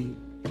sleep,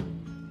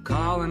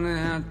 calling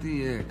out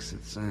the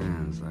exit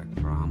signs like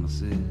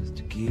promises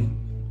to keep,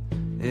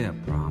 yeah,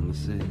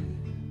 promises.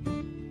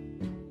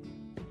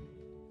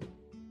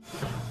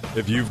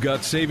 If you've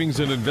got savings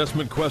and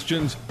investment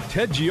questions,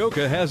 Ted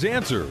Gioka has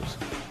answers.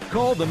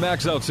 Call the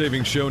Max Out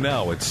Savings Show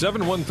now at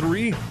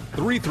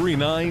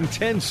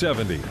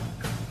 713-339-1070.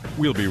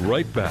 We'll be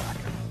right back.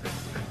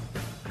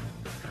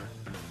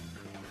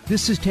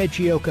 This is Ted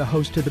Gioka,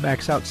 host of the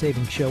Max Out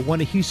Savings Show, one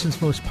of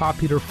Houston's most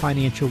popular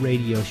financial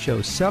radio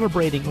shows,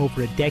 celebrating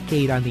over a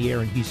decade on the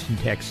air in Houston,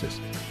 Texas.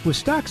 With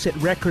stocks at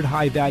record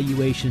high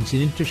valuations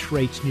and interest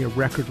rates near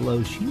record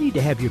lows, you need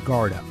to have your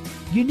guard up.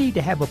 You need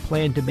to have a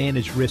plan to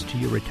manage risk to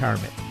your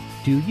retirement.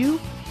 Do you?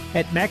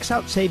 At Max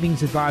Out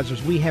Savings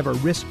Advisors, we have a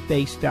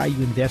risk-based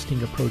value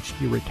investing approach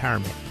to your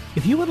retirement.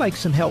 If you would like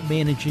some help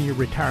managing your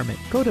retirement,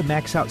 go to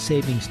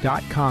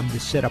maxoutsavings.com to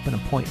set up an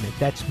appointment.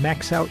 That's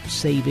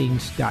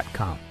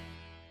maxoutsavings.com.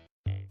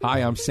 Hi,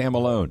 I'm Sam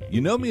Malone.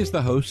 You know me as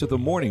the host of the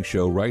morning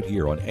show right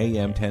here on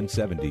AM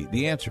 1070,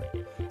 The Answer.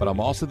 But I'm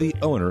also the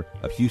owner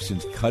of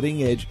Houston's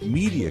cutting-edge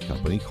media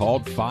company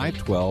called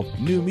 512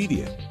 New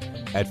Media.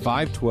 At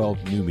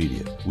 512 New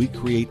Media, we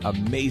create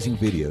amazing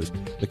videos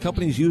the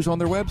companies use on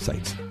their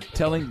websites,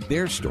 telling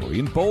their story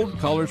in bold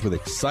colors with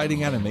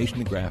exciting animation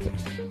and graphics.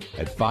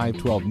 At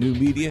 512 New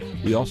Media,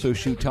 we also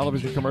shoot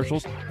television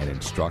commercials and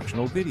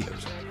instructional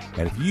videos.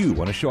 And if you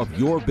want to show off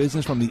your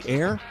business from the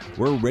air,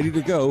 we're ready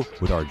to go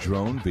with our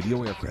drone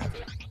video aircraft.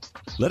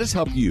 Let us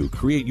help you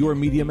create your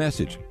media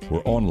message. We're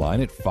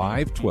online at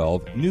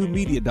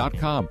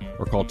 512newmedia.com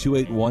or call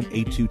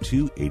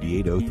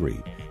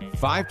 281-822-8803.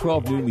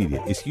 512 New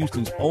Media is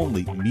Houston's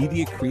only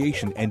media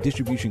creation and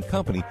distribution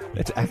company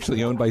that's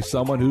actually owned by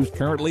someone who's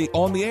currently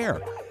on the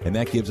air. And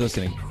that gives us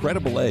an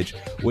incredible edge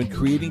when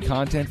creating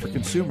content for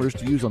consumers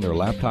to use on their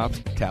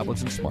laptops,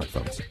 tablets, and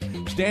smartphones.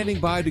 Standing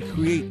by to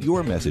create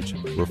your message,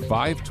 we're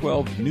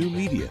 512 New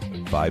Media,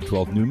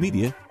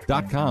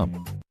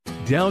 512newmedia.com.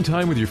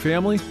 Downtime with your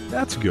family?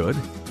 That's good.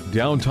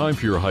 Downtime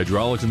for your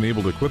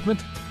hydraulics-enabled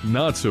equipment?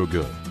 Not so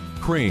good.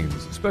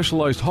 Cranes,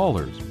 specialized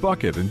haulers,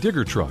 bucket, and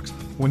digger trucks.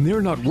 When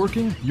they're not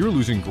working, you're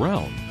losing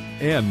ground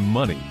and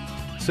money.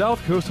 South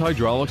Coast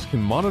Hydraulics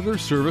can monitor,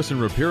 service, and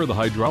repair the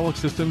hydraulic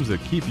systems that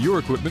keep your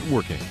equipment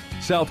working.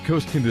 South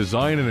Coast can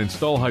design and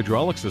install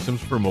hydraulic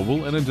systems for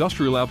mobile and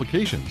industrial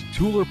applications,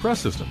 tool or press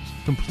systems,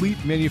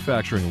 complete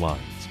manufacturing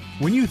lines.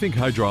 When you think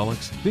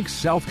hydraulics, think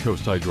South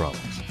Coast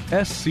Hydraulics.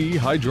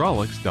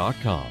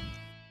 SCHydraulics.com.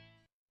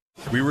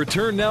 We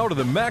return now to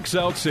the Max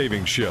Out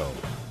Savings Show.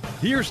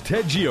 Here's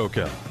Ted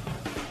Gioka.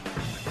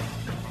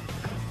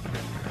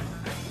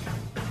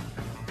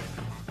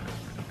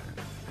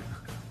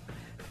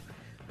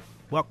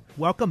 Well,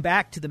 welcome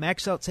back to the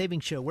Max Out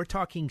Savings Show. We're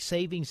talking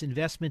savings,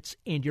 investments,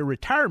 and your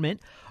retirement.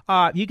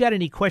 You got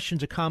any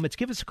questions or comments,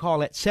 give us a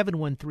call at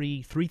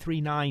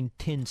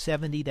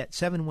 713-339-1070.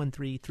 That's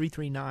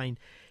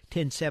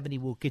 713-339-1070.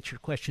 We'll get your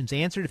questions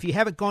answered. If you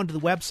haven't gone to the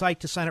website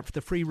to sign up for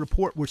the free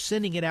report, we're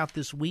sending it out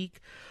this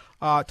week,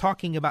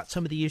 talking about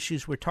some of the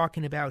issues we're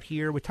talking about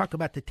here. We're talking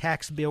about the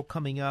tax bill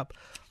coming up.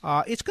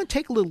 It's going to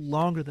take a little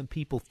longer than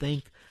people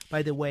think.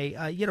 By the way,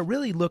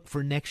 really look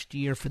for next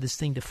year for this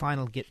thing to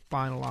get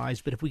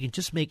finalized. But if we can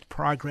just make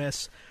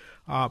progress,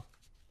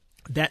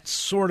 that's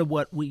sort of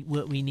what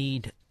we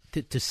need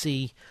to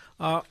see.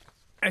 I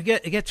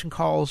get some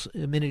calls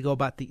a minute ago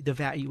about the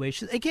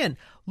valuations. Again,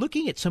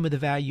 looking at some of the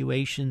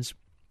valuations,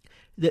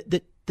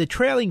 the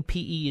trailing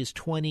PE is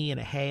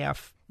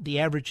 20.5. the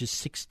average is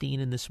 16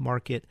 in this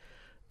market.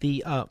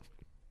 The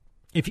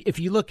if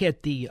you look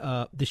at the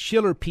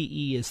Shiller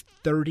PE is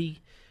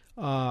 30,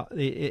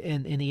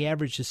 and the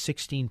average is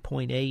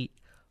 16.8.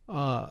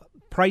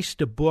 Price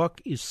to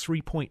book is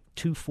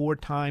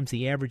 3.24 times.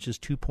 The average is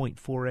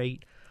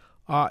 2.48.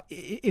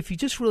 If you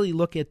just really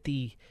look at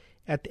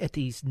at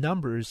these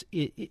numbers,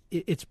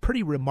 it's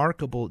pretty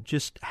remarkable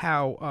just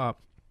how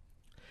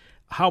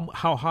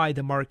high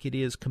the market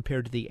is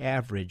compared to the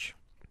average.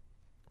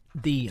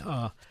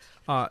 There's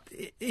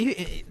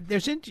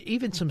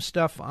even some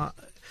stuff,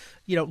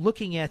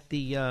 looking at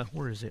the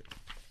where is it?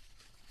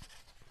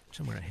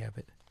 Somewhere I have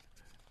it.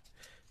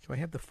 Do I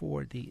have the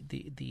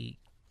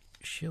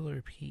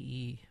Shiller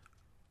PE?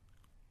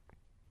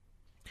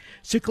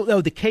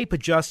 The Cape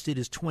adjusted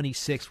is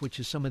 26, which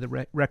is some of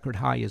the record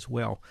high as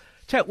well.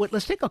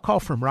 Let's take a call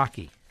from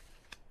Rocky.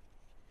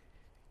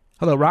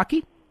 Hello,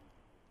 Rocky?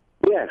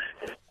 Yes.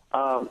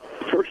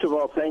 First of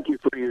all, thank you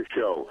for your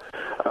show.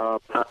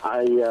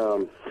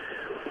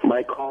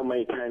 My call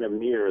may kind of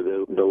mirror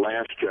the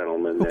last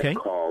gentleman that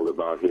called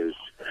about his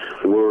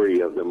worry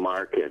of the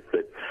market.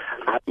 But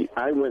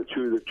I went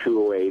through the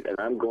 208, and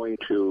I'm going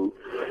to,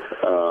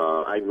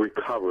 I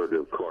recovered,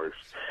 of course,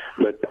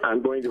 but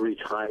I'm going to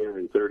retire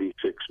in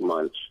 36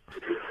 months,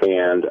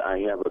 and I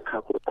have a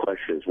couple of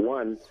questions.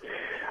 One,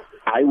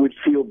 I would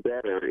feel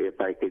better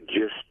if I could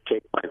just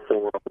take my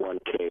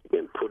 401k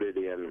and put it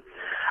in,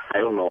 I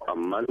don't know, a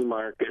money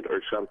market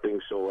or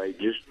something, so I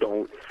just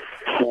don't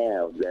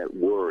have that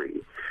worry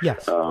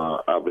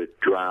of it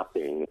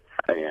dropping.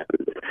 And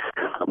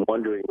I'm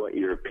wondering what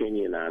your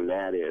opinion on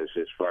that is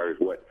as far as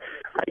what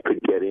I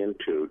could get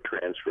into,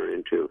 transfer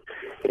into,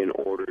 in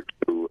order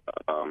to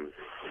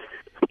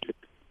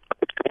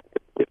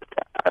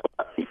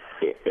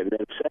and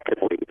then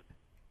secondly,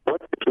 what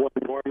does one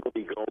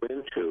normally go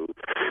into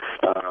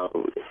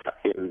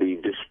in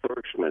the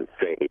disbursement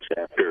phase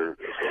after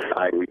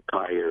I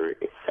retire?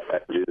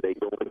 Do they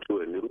go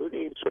into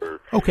annuities or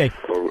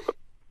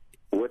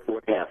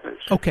what happens?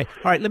 Okay,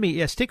 all right. Let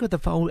me stick with the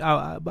phone,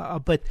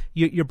 but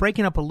you're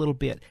breaking up a little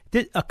bit.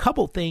 A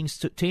couple things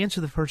to answer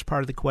the first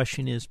part of the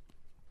question is,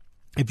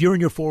 if you're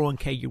in your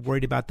 401k, you're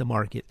worried about the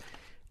market.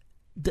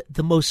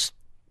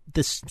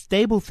 The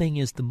stable thing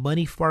is the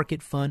money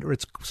market fund, or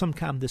it's some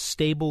kind of the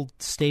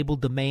stable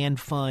demand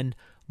fund,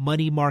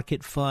 money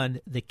market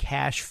fund, the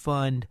cash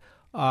fund,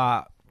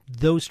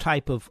 those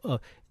type of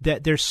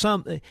that. There's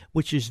some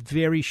which is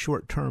very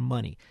short term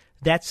money.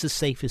 That's the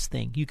safest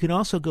thing. You can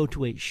also go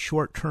to a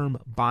short term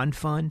bond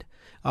fund.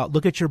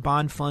 Look at your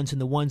bond funds,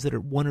 and the ones that are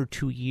 1 or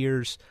 2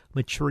 years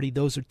maturity,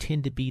 those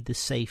tend to be the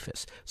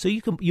safest. So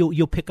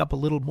you'll pick up a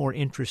little more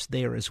interest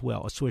there as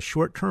well. So a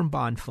short term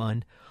bond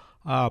fund.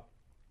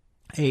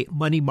 A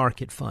money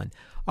market fund.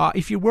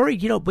 If you're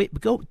worried,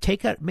 go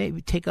take up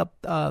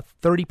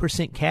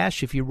 30%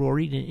 cash if you're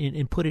worried,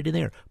 and put it in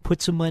there.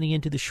 Put some money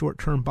into the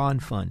short-term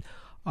bond fund.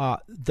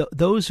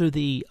 Those are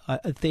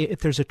if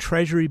there's a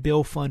treasury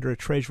bill fund or a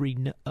treasury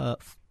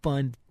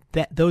fund,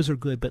 those are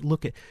good. But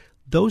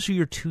those are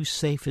your two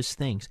safest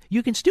things.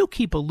 You can still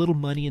keep a little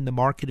money in the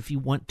market if you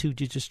want to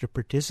just to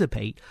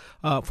participate.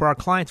 For our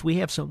clients, we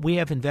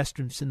have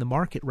investments in the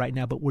market right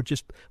now, but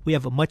we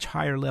have a much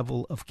higher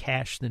level of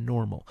cash than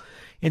normal,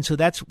 and so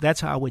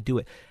that's how I would do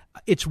it.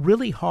 It's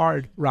really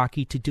hard,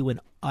 Rocky, to do an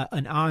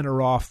on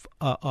or off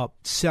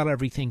sell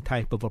everything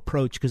type of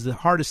approach, because the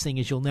hardest thing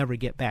is you'll never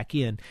get back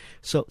in.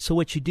 So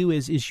what you do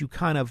is you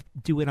kind of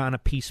do it on a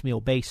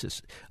piecemeal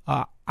basis.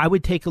 I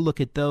would take a look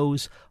at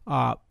those.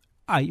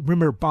 I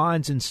remember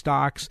bonds and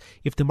stocks.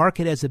 If the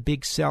market has a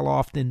big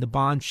sell-off, then the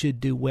bonds should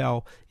do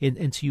well,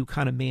 and so you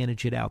kind of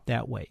manage it out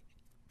that way.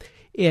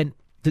 And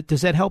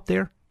does that help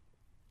there?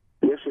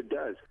 Yes, it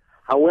does.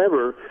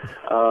 However,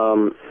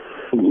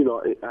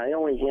 I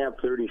only have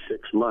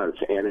 36 months,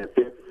 and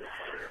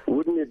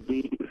wouldn't it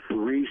be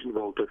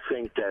reasonable to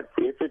think that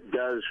if it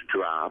does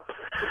drop,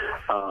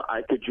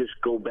 I could just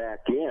go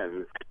back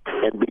in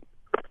and be...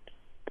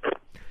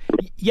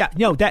 Yeah,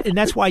 no,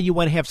 that's why you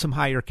want to have some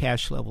higher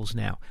cash levels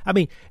now. I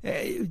mean,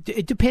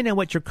 it depends on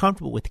what you're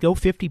comfortable with. Go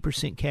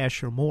 50%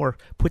 cash or more.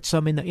 Put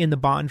some in the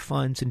bond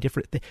funds and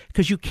different,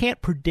 because you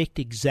can't predict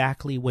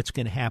exactly what's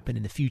going to happen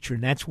in the future,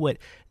 and that's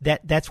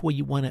where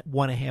you want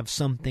to have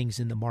some things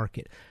in the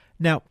market.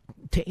 Now,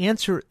 to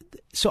answer,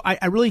 so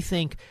I really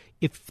think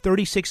if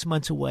 36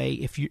 months away,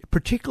 if you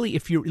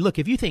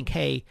think,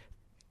 hey,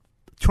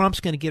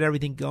 Trump's going to get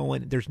everything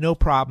going, there's no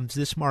problems,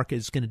 this market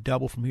is going to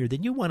double from here,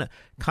 then you want to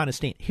kind of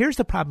stay. Here's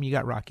the problem you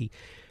got, Rocky.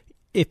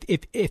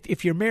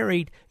 If you're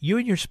married, you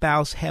and your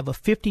spouse have a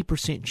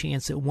 50%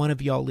 chance that one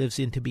of y'all lives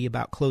in to be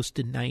about close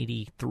to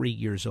 93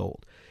 years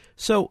old.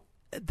 So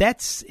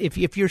that's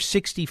if you're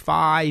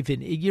 65,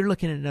 and you're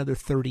looking at another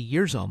 30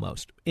 years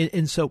almost.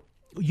 And so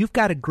you've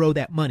got to grow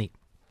that money.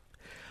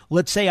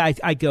 Let's say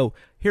I go,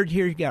 Here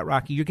you got,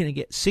 Rocky. You're going to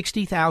get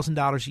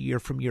 $60,000 a year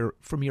from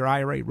your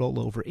IRA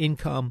rollover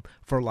income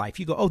for life.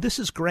 You go, oh, this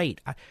is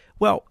great.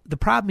 Well, the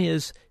problem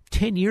is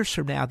 10 years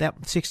from now,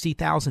 that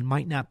 $60,000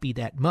 might not be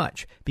that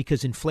much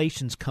because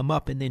inflation's come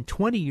up, and then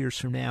 20 years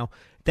from now,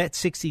 that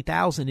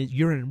 $60,000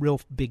 you're in a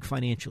real big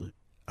financial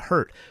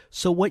hurt.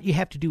 So what you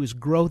have to do is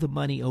grow the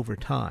money over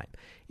time.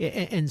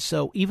 And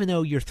so even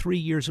though you're 3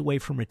 years away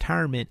from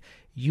retirement,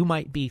 you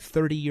might be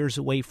 30 years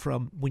away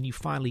from when you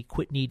finally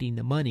quit needing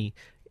the money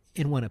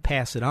and want to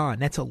pass it on.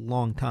 That's a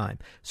long time.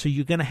 So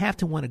you're going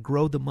to want to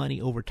grow the money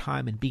over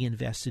time and be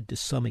invested to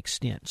some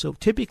extent. So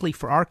typically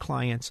for our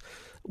clients,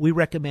 we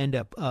recommend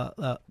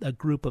a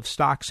group of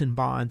stocks and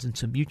bonds and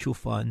some mutual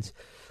funds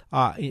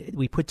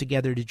we put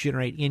together to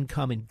generate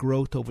income and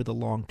growth over the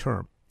long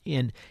term.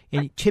 And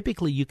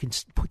typically you can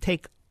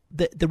take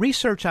the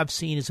research I've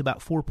seen is about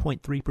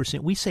 4.3%.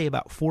 We say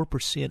about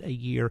 4% a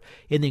year,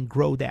 and then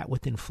grow that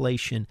with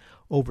inflation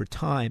over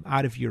time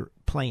out of your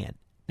plan.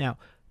 Now,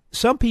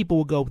 some people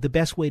will go, the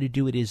best way to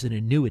do it is an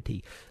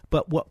annuity.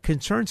 But what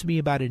concerns me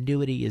about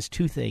annuity is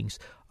two things.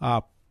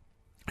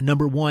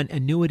 Number one,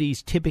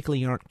 annuities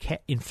typically aren't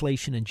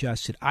inflation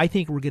adjusted. I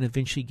think we're going to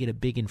eventually get a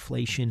big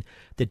inflation.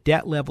 The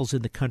debt levels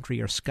in the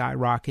country are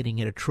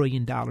skyrocketing at $1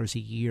 trillion a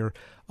year.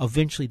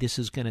 Eventually, this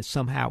is going to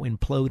somehow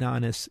implode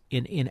on us,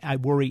 and I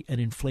worry an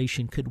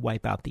inflation could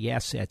wipe out the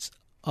assets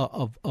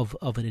of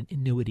an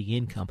annuity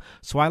income.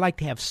 So I like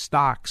to have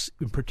stocks,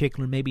 in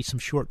particular, maybe some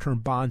short-term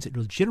bonds that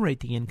will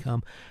generate the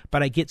income,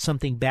 but I get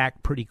something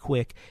back pretty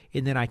quick,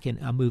 and then I can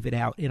move it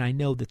out. And I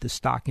know that the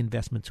stock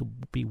investments will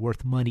be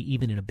worth money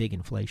even in a big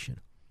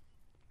inflation.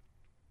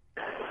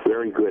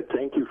 Very good.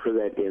 Thank you for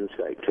that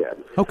insight,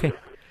 Ted. Okay.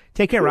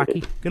 Take care,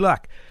 Rocky. Good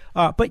luck.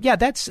 But yeah,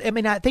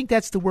 I think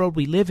that's the world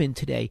we live in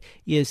today.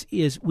 Is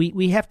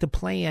we have to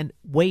plan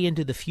way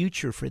into the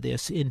future for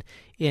this, and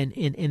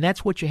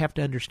that's what you have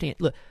to understand.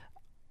 Look,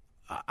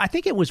 I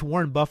think it was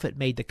Warren Buffett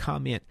made the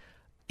comment.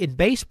 In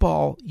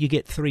baseball, you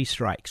get 3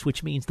 strikes,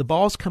 which means the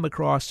balls come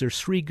across. There's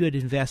 3 good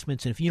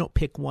investments, and if you don't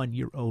pick one,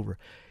 you're over.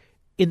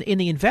 In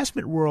the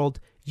investment world,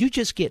 you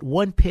just get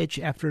one pitch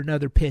after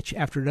another pitch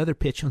after another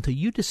pitch until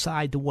you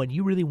decide the one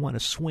you really want to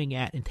swing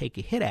at and take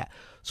a hit at.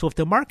 So if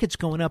the market's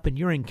going up and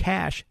you're in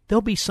cash,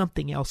 there'll be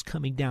something else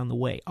coming down the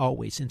way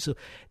always. And so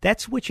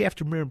that's what you have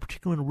to remember,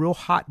 particularly in a real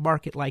hot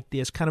market like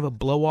this, kind of a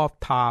blow-off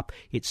top.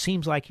 It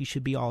seems like you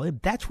should be all in.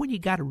 That's when you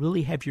got to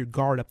really have your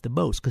guard up the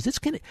most, because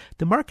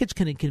the market's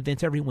going to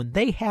convince everyone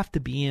they have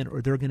to be in,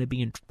 or they're going to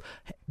be in.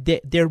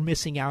 They're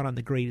missing out on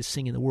the greatest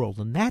thing in the world,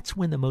 and that's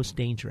when the most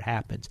danger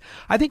happens.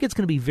 I think it's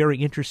going to be very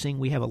interesting.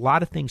 We have a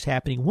lot of things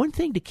happening. One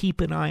thing to keep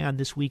an eye on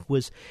this week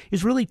is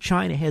really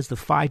China has the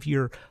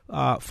 5-year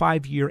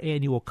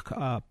annual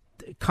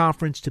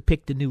conference to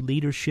pick the new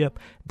leadership.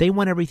 They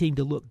want everything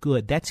to look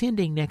good. That's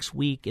ending next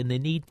week, and the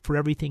need for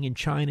everything in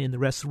China and the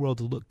rest of the world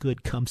to look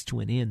good comes to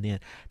an end then.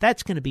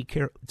 That's going to be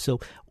so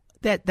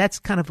that's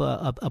kind of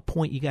a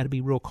point you got to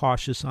be real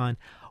cautious on.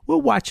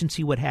 We'll watch and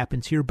see what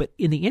happens here, but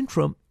in the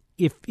interim,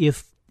 if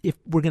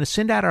we're going to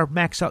send out our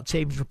Max Out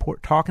Savings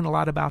Report talking a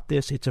lot about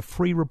this, it's a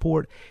free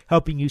report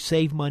helping you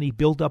save money,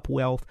 build up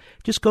wealth.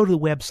 Just go to the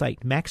website,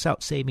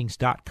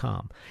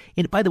 maxoutsavings.com.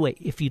 And by the way,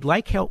 if you'd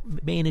like help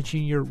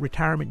managing your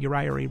retirement, your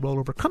IRA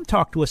rollover, come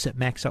talk to us at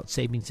Max Out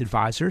Savings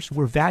Advisors.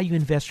 We're value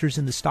investors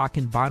in the stock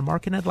and bond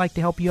market, and I'd like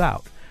to help you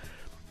out.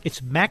 It's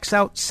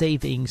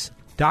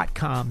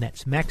maxoutsavings.com.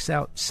 That's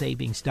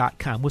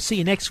maxoutsavings.com. We'll see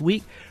you next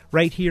week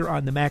right here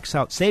on the Max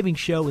Out Savings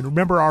Show. And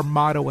remember our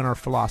motto and our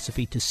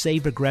philosophy: to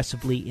save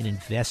aggressively and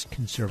invest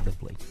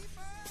conservatively.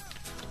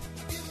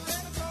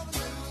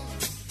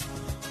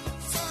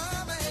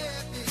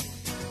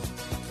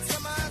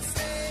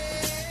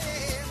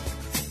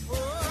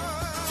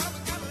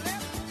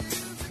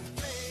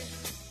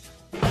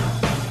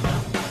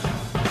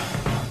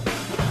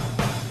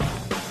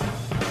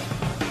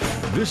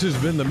 This has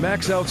been the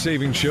Max Out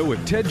Savings Show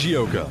with Ted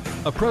Gioka,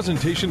 a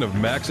presentation of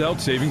Max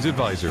Out Savings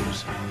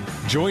Advisors.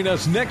 Join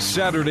us next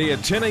Saturday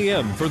at 10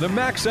 a.m. for the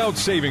Max Out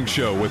Savings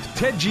Show with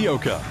Ted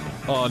Gioka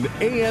on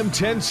AM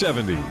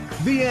 1070.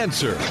 The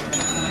Answer.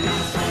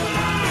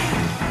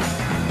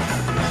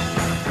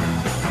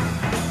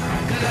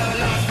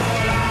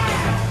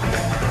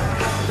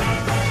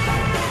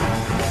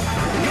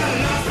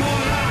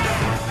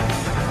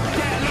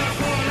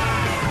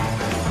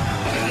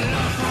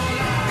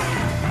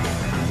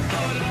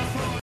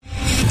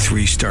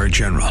 Three-star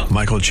General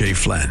Michael J.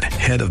 Flynn,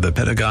 head of the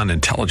Pentagon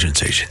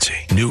Intelligence Agency,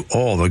 knew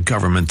all the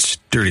government's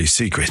dirty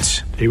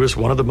secrets. He was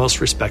one of the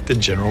most respected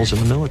generals in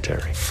the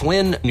military.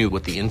 Flynn knew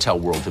what the intel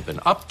world had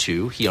been up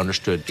to. He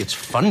understood its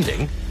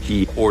funding.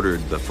 He ordered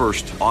the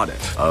first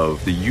audit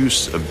of the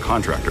use of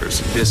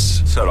contractors.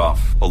 This set off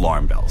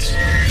alarm bells.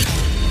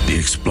 The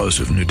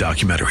explosive new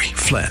documentary,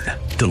 Flynn,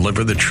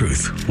 Deliver the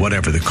Truth,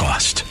 Whatever the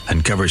Cost,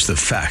 uncovers the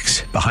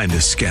facts behind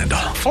this scandal.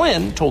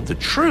 Flynn told the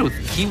truth.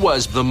 He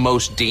was the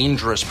most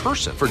dangerous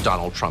person for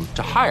Donald Trump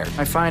to hire.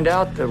 I find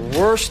out the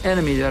worst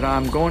enemy that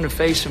I'm going to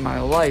face in my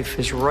life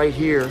is right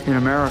here in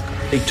America.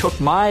 They took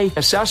my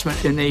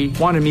assessment and they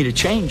wanted me to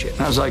change it.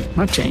 And I was like, I'm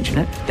not changing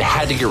it. They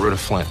had to get rid of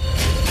Flynn.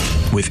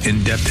 With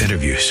in-depth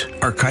interviews,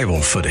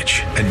 archival footage,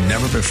 and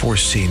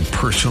never-before-seen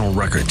personal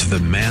records of the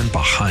man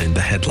behind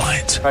the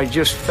headlines. I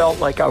just felt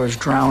like I was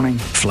drowning.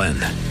 Flynn,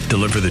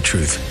 Deliver the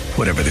Truth,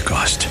 Whatever the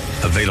Cost.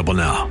 Available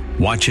now.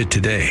 Watch it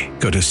today.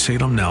 Go to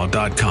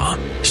salemnow.com.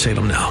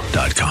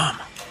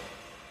 salemnow.com.